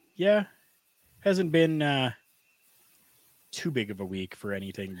 mean, yeah, hasn't been too big of a week for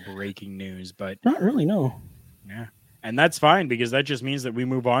anything breaking news, but Not really, no. yeah. And that's fine because that just means that we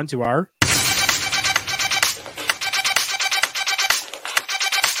move on to our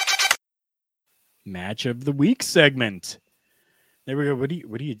match of the week segment. There we go. What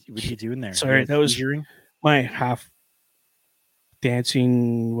are you doing there? Sorry, You that was seizuring? my half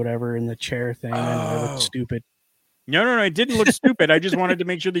dancing whatever in the chair thing. I know I look Oh. stupid. No, it didn't look stupid. I just wanted to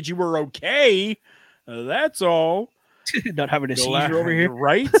make sure that you were okay. That's all. Not having a seizure over here.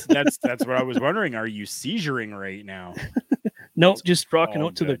 Right? That's what I was wondering. Are you seizuring right now? No, It's just rocking all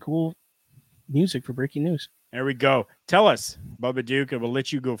out to the good. cool music for breaking news. There we go. Tell us, Bubba Duke. I will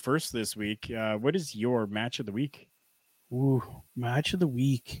let you go first this week. What is your match of the week? Ooh, match of the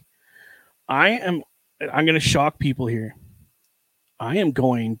week. I'm going to shock people here. I am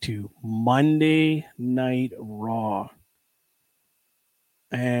going to Monday Night Raw.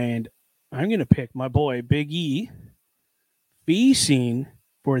 And I'm going to pick my boy Big E facing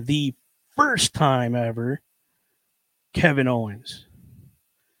for the first time ever Kevin Owens.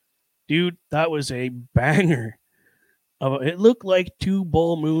 Dude, that was a banger. It looked like two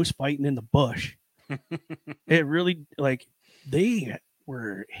bull moose fighting in the bush. It really, like, they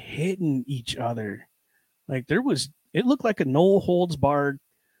were hitting each other. Like, it looked like a no holds barred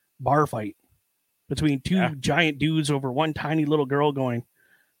bar fight between two giant dudes over one tiny little girl going,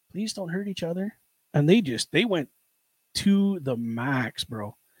 please don't hurt each other. And they went to the max,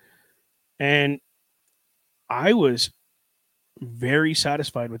 bro. And I was very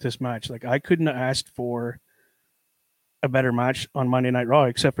satisfied with this match. Like, I couldn't have asked for a better match on Monday Night Raw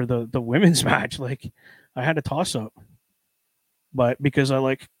except for the women's match. Like, I had a toss up. But because I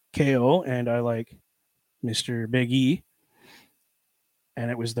like KO and I like Mr. Big E, and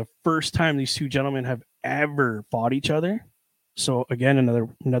it was the first time these two gentlemen have ever fought each other. So again,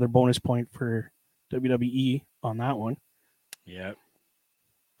 another bonus point for WWE on that one. Yep.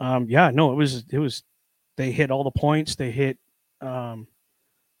 Yeah, no, it was they hit all the points. They hit the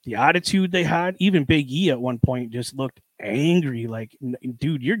attitude they had. Even Big E at one point just looked angry, like,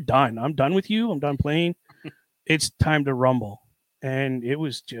 dude, you're done. I'm done with you. I'm done playing. It's time to rumble. And it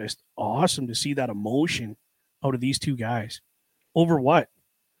was just awesome to see that emotion out of these two guys over what?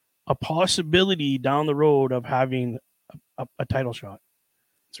 A possibility down the road of having a title shot.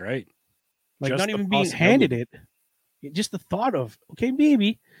 That's right. Like, Just not the even being handed possibility. it. Just the thought of, okay,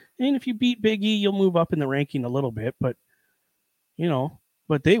 maybe. And if you beat Big E, you'll move up in the ranking a little bit. But,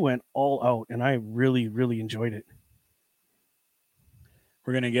 but they went all out, and I really, really enjoyed it.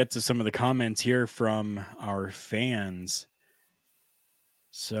 We're going to get to some of the comments here from our fans.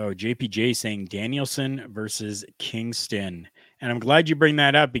 So JPJ saying Danielson versus Kingston. And I'm glad you bring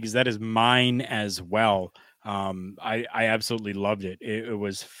that up because that is mine as well. I absolutely loved it. It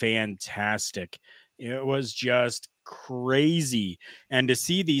was fantastic. It was just crazy. And to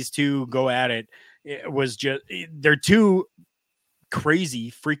see these two go at it, it was just, they're two crazy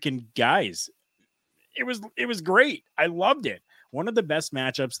freaking guys. It was great. I loved it. One of the best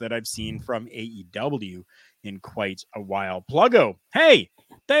matchups that I've seen from AEW in quite a while. Pluggo. Hey,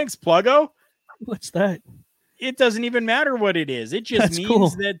 thanks, Pluggo. What's that? It doesn't even matter what it is. It just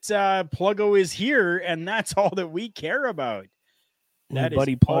means that Pluggo is here, and that's all that we care about. My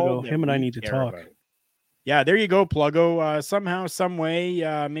buddy Pluggo, him and I need to talk. Yeah, there you go, Pluggo. Somehow, some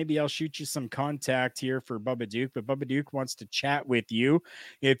way, maybe I'll shoot you some contact here for Bubba Duke, but Bubba Duke wants to chat with you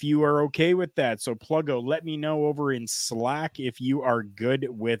if you are okay with that. So, Pluggo, let me know over in Slack if you are good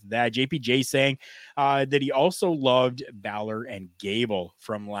with that. JPJ saying that he also loved Balor and Gable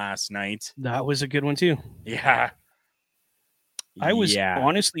from last night. That was a good one, too. Yeah.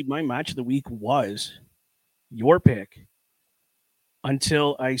 Honestly, my match of the week was your pick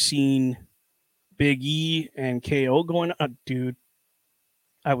until I seen Big E and KO going on. Dude,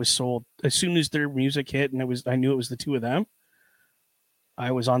 I was sold. As soon as their music hit and I knew it was the two of them,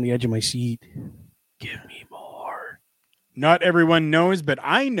 I was on the edge of my seat. Give me more. Not everyone knows, but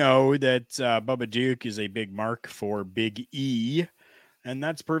I know that Bubba Duke is a big mark for Big E, and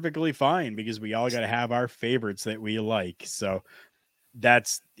that's perfectly fine because we all got to have our favorites that we like. So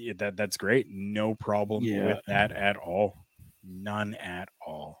that's great. No problem with that at all. None at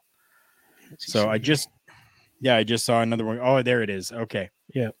all. So I just saw another one. Oh, there it is. Okay.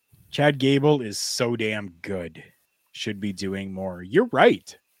 Yeah. Chad Gable is so damn good. Should be doing more. You're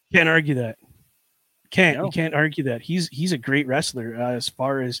right. Can't argue that. You can't argue that. He's a great wrestler as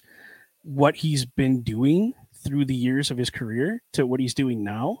far as what he's been doing through the years of his career to what he's doing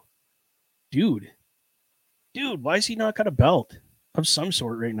now. Dude, why has he not got a belt of some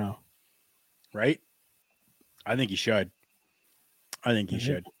sort right now? Right? I think he should.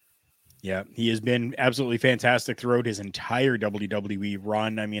 Yeah, he has been absolutely fantastic throughout his entire WWE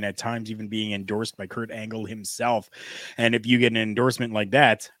run. I mean, at times even being endorsed by Kurt Angle himself. And if you get an endorsement like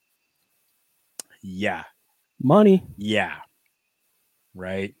that, yeah. Money. Yeah.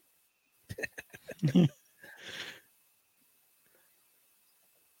 Right.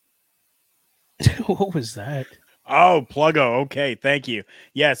 What was that? Oh, Pluggo. Okay, thank you.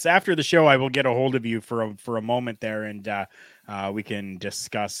 Yes, after the show, I will get a hold of you for a moment there, and we can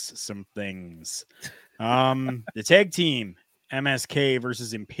discuss some things. The tag team MSK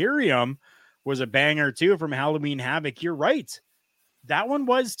versus Imperium was a banger too from Halloween Havoc. You're right, that one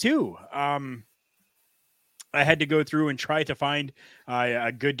was too. I had to go through and try to find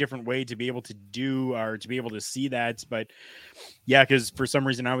a good different way to be able to do or to be able to see that. But yeah, because for some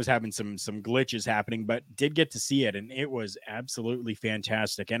reason I was having some glitches happening, but did get to see it. And it was absolutely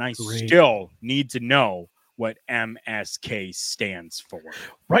fantastic. And I still need to know what MSK stands for.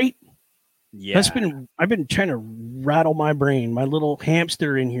 Right? Yeah. I've been trying to rattle my brain. My little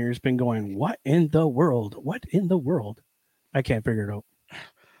hamster in here has been going, what in the world? What in the world? I can't figure it out.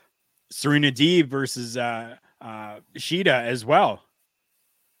 Serena Deeb versus Shida as well.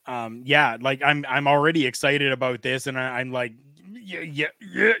 Yeah, like I'm already excited about this, and I'm like, yeah.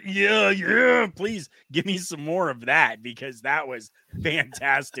 Please give me some more of that because that was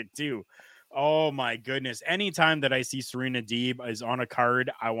fantastic too. Oh my goodness! Anytime that I see Serena Deeb is on a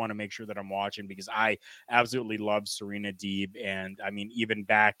card, I want to make sure that I'm watching because I absolutely love Serena Deeb, and I mean even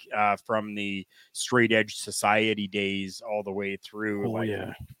back from the Straight Edge Society days all the way through. Oh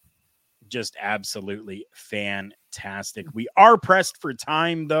yeah. Just absolutely fantastic. We are pressed for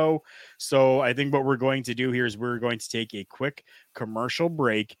time though. So I think what we're going to do here is we're going to take a quick commercial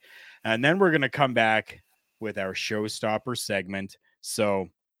break and then we're going to come back with our showstopper segment. So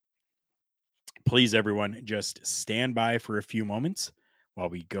please, everyone, just stand by for a few moments while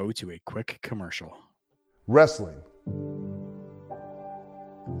we go to a quick commercial. Wrestling,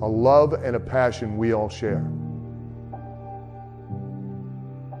 a love and a passion we all share.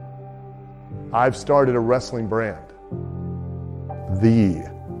 I've started a wrestling brand, the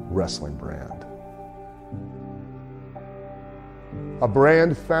wrestling brand. A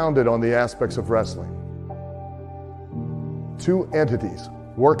brand founded on the aspects of wrestling. Two entities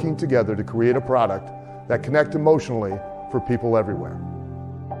working together to create a product that connect emotionally for people everywhere.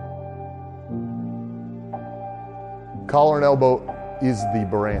 Collar and Elbow is the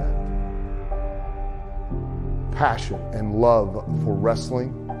brand. Passion and love for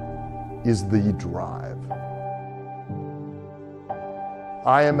wrestling is the drive.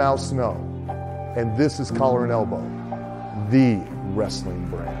 I am Al Snow, and this is Collar and Elbow, the wrestling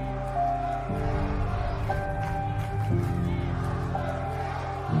brand.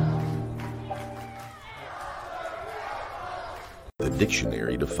 The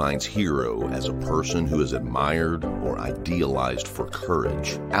Dictionary defines hero as a person who is admired or idealized for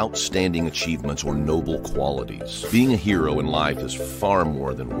courage, outstanding achievements, or noble qualities. Being a hero in life is far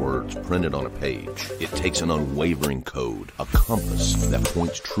more than words printed on a page. It takes an unwavering code, a compass that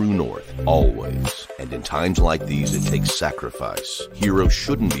points true north, always. And in times like these, it takes sacrifice. Hero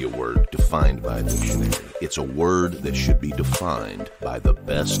shouldn't be a word defined by a dictionary. It's a word that should be defined by the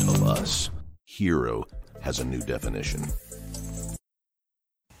best of us. Hero has a new definition.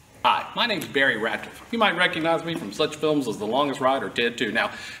 Hi, my name's Barry Radcliffe. You might recognize me from such films as The Longest Ride or Ted 2. Now,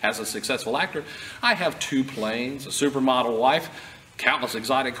 as a successful actor, I have 2 planes, a supermodel wife, countless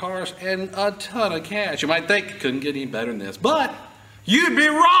exotic cars, and a ton of cash. You might think it couldn't get any better than this, but you'd be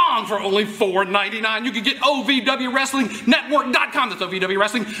wrong. For only $4.99, you can get OVWWrestlingNetwork.com. That's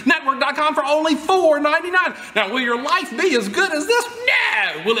OVWWrestlingNetwork.com for only $4.99. Now, will your life be as good as this?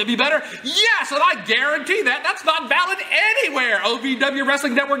 No. Will it be better? Yes, and I guarantee that. That's not valid anywhere.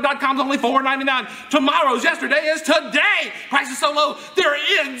 OVWWrestlingNetwork.com is only $4.99. Tomorrow's yesterday is today. Prices so low, they're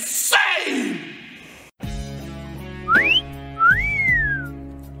insane.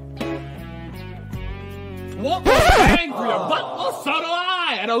 What was angry about? Well, so do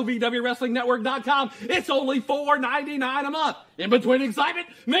I. At OVWWrestlingNetwork.com, it's only $4.99 a month. In between excitement,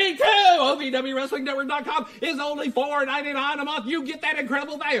 me too. OVWWrestlingNetwork.com is only $4.99 a month. You get that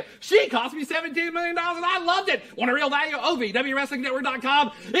incredible value. She cost me $17 million, and I loved it. Want a real value?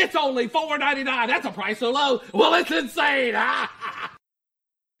 OVWWrestlingNetwork.com. It's only $4.99. That's a price so low. Well, it's insane.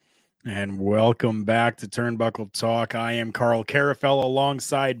 And welcome back to Turnbuckle Talk. I am Carl Carafell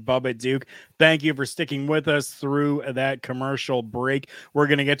alongside Bubba Duke. Thank you for sticking with us through that commercial break. We're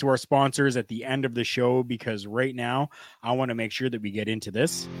going to get to our sponsors at the end of the show because right now I want to make sure that we get into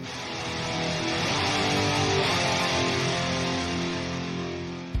this.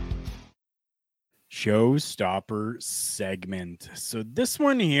 Showstopper segment. So this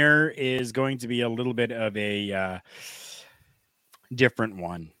one here is going to be a little bit of a different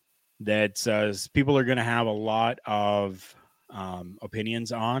one that people are going to have a lot of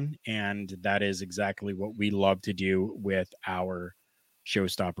opinions on, and that is exactly what we love to do with our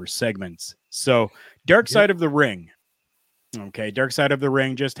Showstopper segments. So Dark Side of the Ring. Okay, Dark Side of the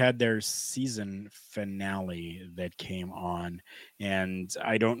Ring just had their season finale that came on, and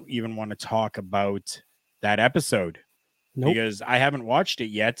I don't even want to talk about that episode because I haven't watched it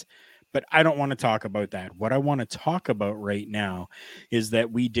yet. But I don't want to talk about that. What I want to talk about right now is that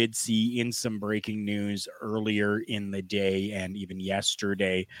we did see in some breaking news earlier in the day and even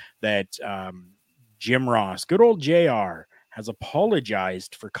yesterday that Jim Ross, good old JR, has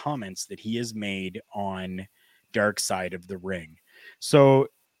apologized for comments that he has made on Dark Side of the Ring. So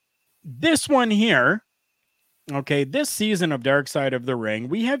this one here, okay, this season of Dark Side of the Ring,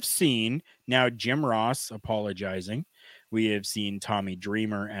 we have seen now Jim Ross apologizing. We have seen Tommy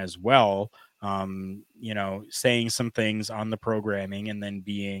Dreamer as well, saying some things on the programming and then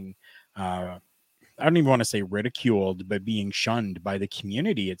being, I don't even want to say ridiculed, but being shunned by the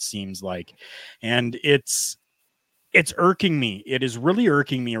community, it seems like. And it's irking me. It is really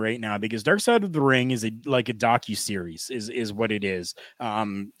irking me right now because Dark Side of the Ring is like a docuseries is what it is.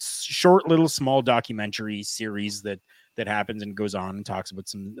 Short little small documentary series that happens and goes on and talks about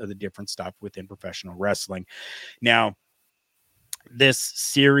some of the different stuff within professional wrestling. Now, this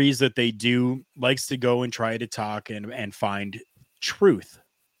series that they do likes to go and try to talk and find truth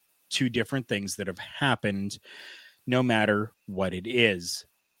to different things that have happened, no matter what it is.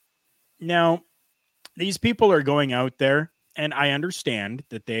 Now, these people are going out there, and I understand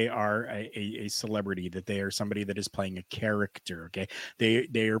that they are a celebrity, that they are somebody that is playing a character. Okay,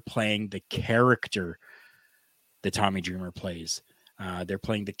 they are playing the character that Tommy Dreamer plays. They're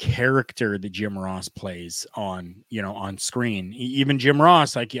playing the character that Jim Ross plays on screen. Even Jim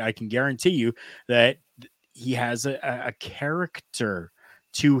Ross, I can guarantee you that he has a character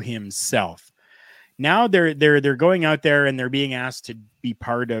to himself. Now they're going out there and they're being asked to be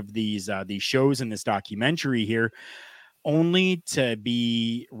part of these shows in this documentary here, only to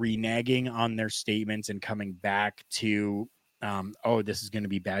be reneging on their statements and coming back to, this is going to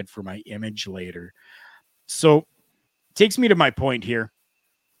be bad for my image later. So takes me to my point here.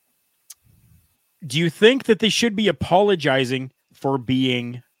 Do you think that they should be apologizing for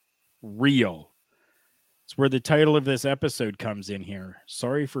being real? It's where the title of this episode comes in here.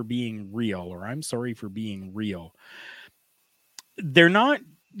 Sorry for being real, or I'm sorry for being real. They're not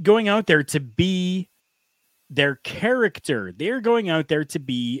going out there to be their character. They're going out there to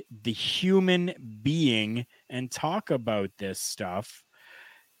be the human being and talk about this stuff.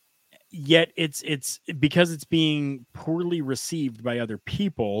 Yet it's because it's being poorly received by other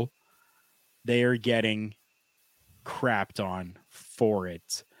people, they are getting crapped on for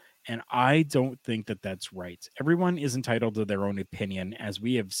it. And I don't think that that's right. Everyone is entitled to their own opinion, as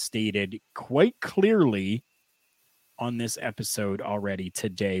we have stated quite clearly on this episode already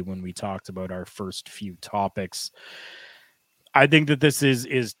today when we talked about our first few topics. I think that this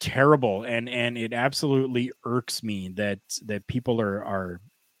is terrible, and it absolutely irks me that people are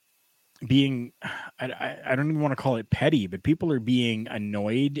being, I don't even want to call it petty, but people are being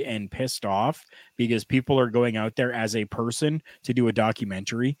annoyed and pissed off because people are going out there as a person to do a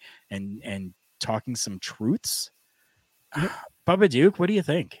documentary and talking some truths. Yep. Bubba Duke, what do you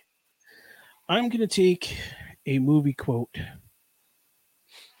think? I'm going to take a movie quote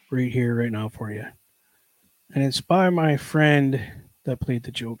right here, right now for you. And it's by my friend that played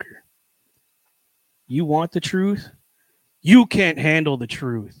the Joker. You want the truth? You can't handle the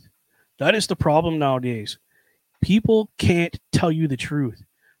truth. That is the problem nowadays. People can't tell you the truth.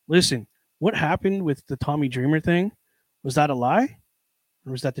 Listen, what happened with the Tommy Dreamer thing? Was that a lie?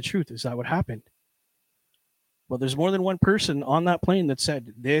 Or was that the truth? Is that what happened? Well, there's more than one person on that plane that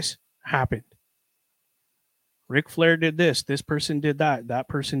said this happened. Ric Flair did this. This person did that. That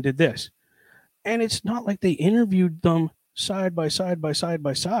person did this. And it's not like they interviewed them side by side by side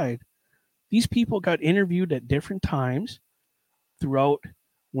by side. These people got interviewed at different times throughout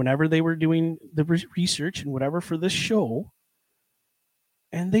whenever they were doing the research and whatever for this show.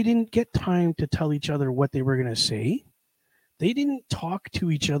 And they didn't get time to tell each other what they were going to say. They didn't talk to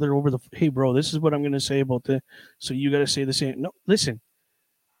each other over the, hey, bro, this is what I'm going to say about the, so you got to say the same. No, listen,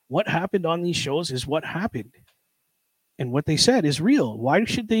 what happened on these shows is what happened. And what they said is real. Why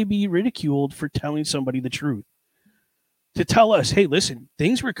should they be ridiculed for telling somebody the truth? To tell us, hey, listen,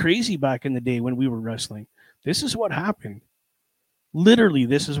 things were crazy back in the day when we were wrestling. This is what happened. Literally,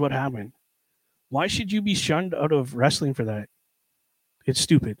 this is what happened. Why should you be shunned out of wrestling for that? It's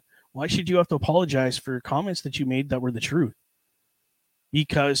stupid. Why should you have to apologize for comments that you made that were the truth?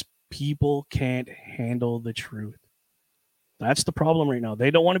 Because people can't handle the truth. That's the problem right now. They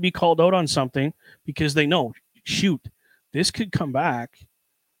don't want to be called out on something because they know, shoot, this could come back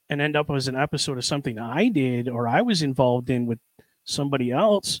and end up as an episode of something I did or I was involved in with somebody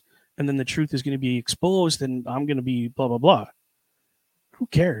else, and then the truth is going to be exposed and I'm going to be blah, blah, blah. Who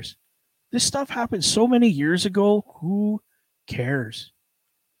cares? This stuff happened so many years ago. Who cares?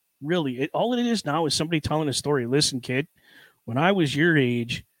 Really, all it is now is somebody telling a story. Listen, kid, when I was your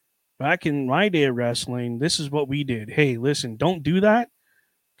age, back in my day of wrestling, this is what we did. Hey, listen, don't do that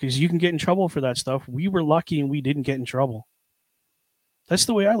because you can get in trouble for that stuff. We were lucky and we didn't get in trouble. That's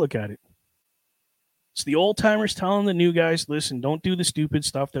the way I look at it. It's the old timers telling the new guys, listen, don't do the stupid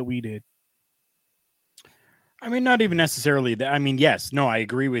stuff that we did. I mean, not even necessarily that. I mean, yes, no, I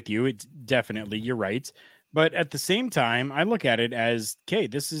agree with you. It's definitely, you're right. But at the same time, I look at it as, okay,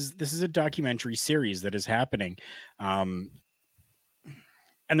 this is a documentary series that is happening. And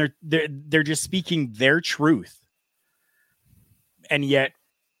they're just speaking their truth. And yet,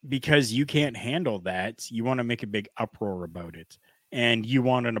 because you can't handle that, you want to make a big uproar about it. And you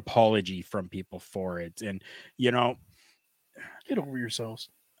want an apology from people for it. And, you know, get over yourselves.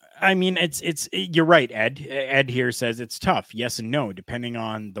 I mean, you're right, Ed. Ed here says it's tough. Yes and no, depending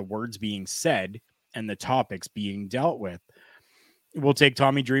on the words being said and the topics being dealt with. We'll take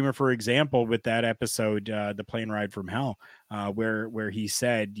Tommy Dreamer, for example, with that episode, The Plane Ride from Hell, where he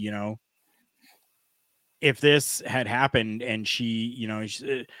said, you know, if this had happened and she, you know,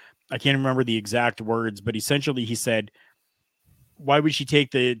 I can't remember the exact words, but essentially he said, why would she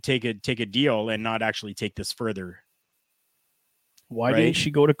take a deal and not actually take this further? Why didn't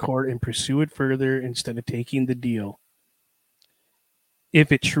she go to court and pursue it further instead of taking the deal?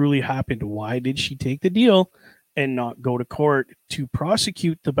 If it truly happened, why did she take the deal and not go to court to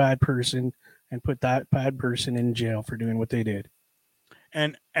prosecute the bad person and put that bad person in jail for doing what they did?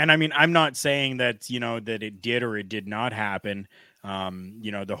 And I mean, I'm not saying that, you know, that it did or it did not happen.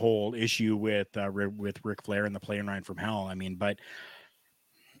 You know, the whole issue with Ric Flair and the Plane Ride from Hell. I mean, but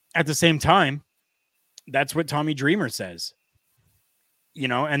at the same time, that's what Tommy Dreamer says. You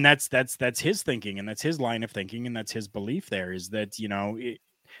know, and that's his thinking, and that's his line of thinking, and that's his belief there is that, you know,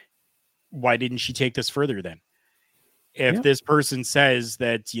 why didn't she take this further then? If this person says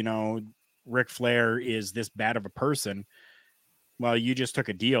that, you know, Ric Flair is this bad of a person, well, you just took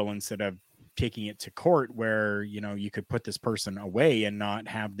a deal instead of taking it to court where, you know, you could put this person away and not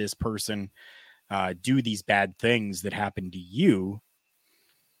have this person do these bad things that happened to you.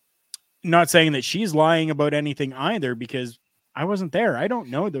 Not saying that she's lying about anything either, because I wasn't there. I don't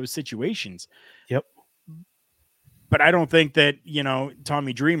know those situations. Yep. But I don't think that, you know,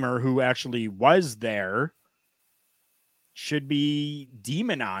 Tommy Dreamer, who actually was there, should be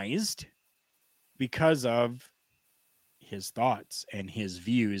demonized because of his thoughts and his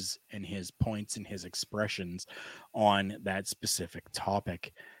views and his points and his expressions on that specific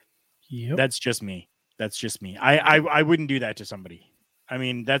topic. Yep. That's just me. I wouldn't do that to somebody. I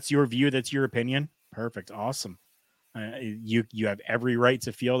mean, that's your view. That's your opinion. Perfect. Awesome. You have every right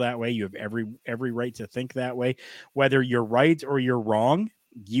to feel that way. You have every right to think that way. Whether you're right or you're wrong,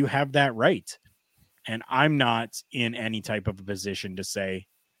 you have that right. And I'm not in any type of a position to say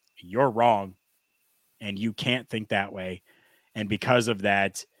you're wrong and you can't think that way. And because of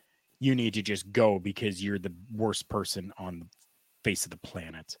that, you need to just go because you're the worst person on the face of the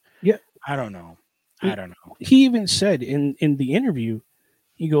planet. Yeah. I don't know. He even said in the interview,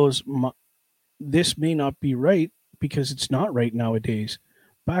 he goes, this may not be right because it's not right nowadays.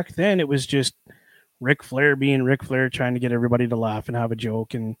 Back then, it was just Ric Flair being Ric Flair, trying to get everybody to laugh and have a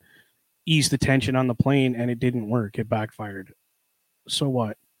joke and ease the tension on the plane, and it didn't work. It backfired. So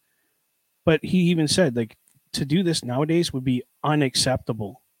what? But he even said, like, to do this nowadays would be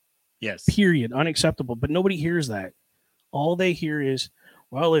unacceptable. Yes. Period. Unacceptable. But nobody hears that. All they hear is,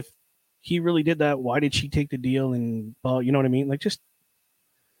 well, if he really did that, why did she take the deal? And, well, you know what I mean? Like, just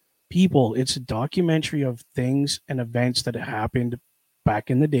people. It's a documentary of things and events that happened back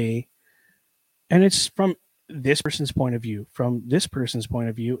in the day. And it's from this person's point of view, from this person's point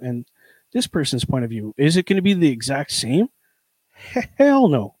of view, and this person's point of view. Is it going to be the exact same? Hell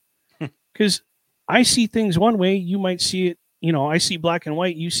no. Because I see things one way, you might see it, I see black and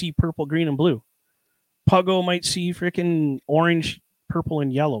white, you see purple, green, and blue. Puggo might see freaking orange, purple,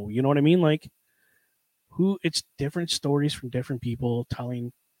 and yellow. You know what I mean? Like, it's different stories from different people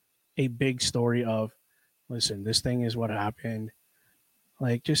telling a big story of, listen, this thing is what happened.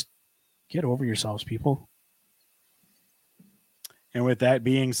 Like, just get over yourselves, people. And with that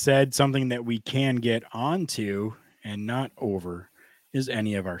being said, something that we can get onto and not over is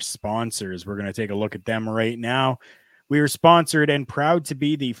any of our sponsors. We're going to take a look at them right now. We are sponsored and proud to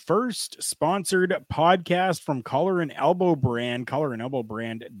be the first sponsored podcast from Collar and Elbow Brand,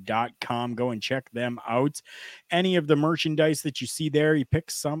 collarandelbowbrand.com. Go and check them out. Any of the merchandise that you see there, you pick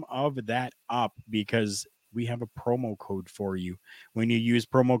some of that up because we have a promo code for you. When you use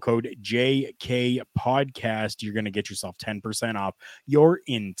promo code JK Podcast, you're going to get yourself 10% off your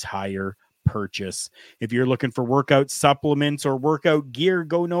entire purchase. If you're looking for workout supplements or workout gear,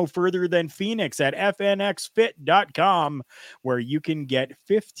 go no further than Phoenix at fnxfit.com, where you can get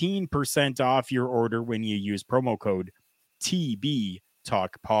 15% off your order when you use promo code TB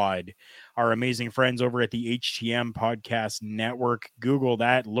Talk Pod. Our amazing friends over at the HTM Podcast Network, Google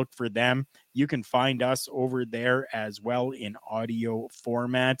that, look for them. You can find us over there as well in audio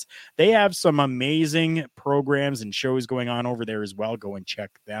format. They have some amazing programs and shows going on over there as well. Go and check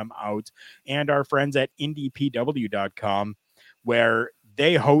them out. And our friends at indiepw.com, where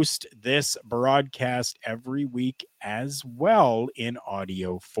they host this broadcast every week as well in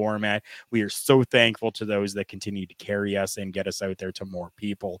audio format. We are so thankful to those that continue to carry us and get us out there to more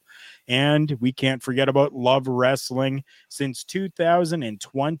people. And we can't forget about Love Wrestling. Since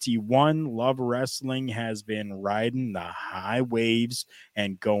 2021, Love Wrestling has been riding the high waves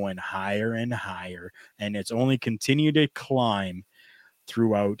and going higher and higher. And it's only continued to climb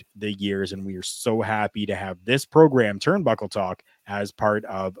throughout the years, and we are so happy to have this program, Turnbuckle Talk, as part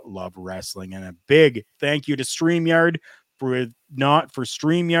of Love Wrestling. And a big thank you to StreamYard. Not for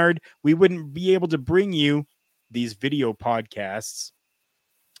StreamYard, we wouldn't be able to bring you these video podcasts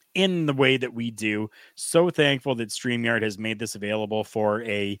in the way that we do. So thankful that StreamYard has made this available for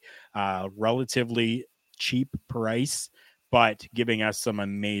a relatively cheap price, but giving us some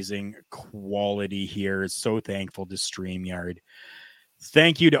amazing quality here. So thankful to StreamYard.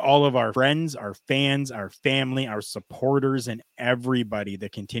 Thank you to all of our friends, our fans, our family, our supporters, and everybody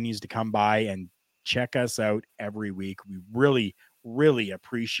that continues to come by and check us out every week. We really, really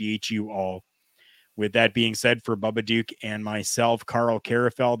appreciate you all. With that being said, for Bubba Duke and myself, Carl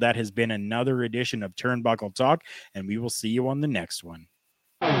Carafel, that has been another edition of Turnbuckle Talk, and we will see you on the next one.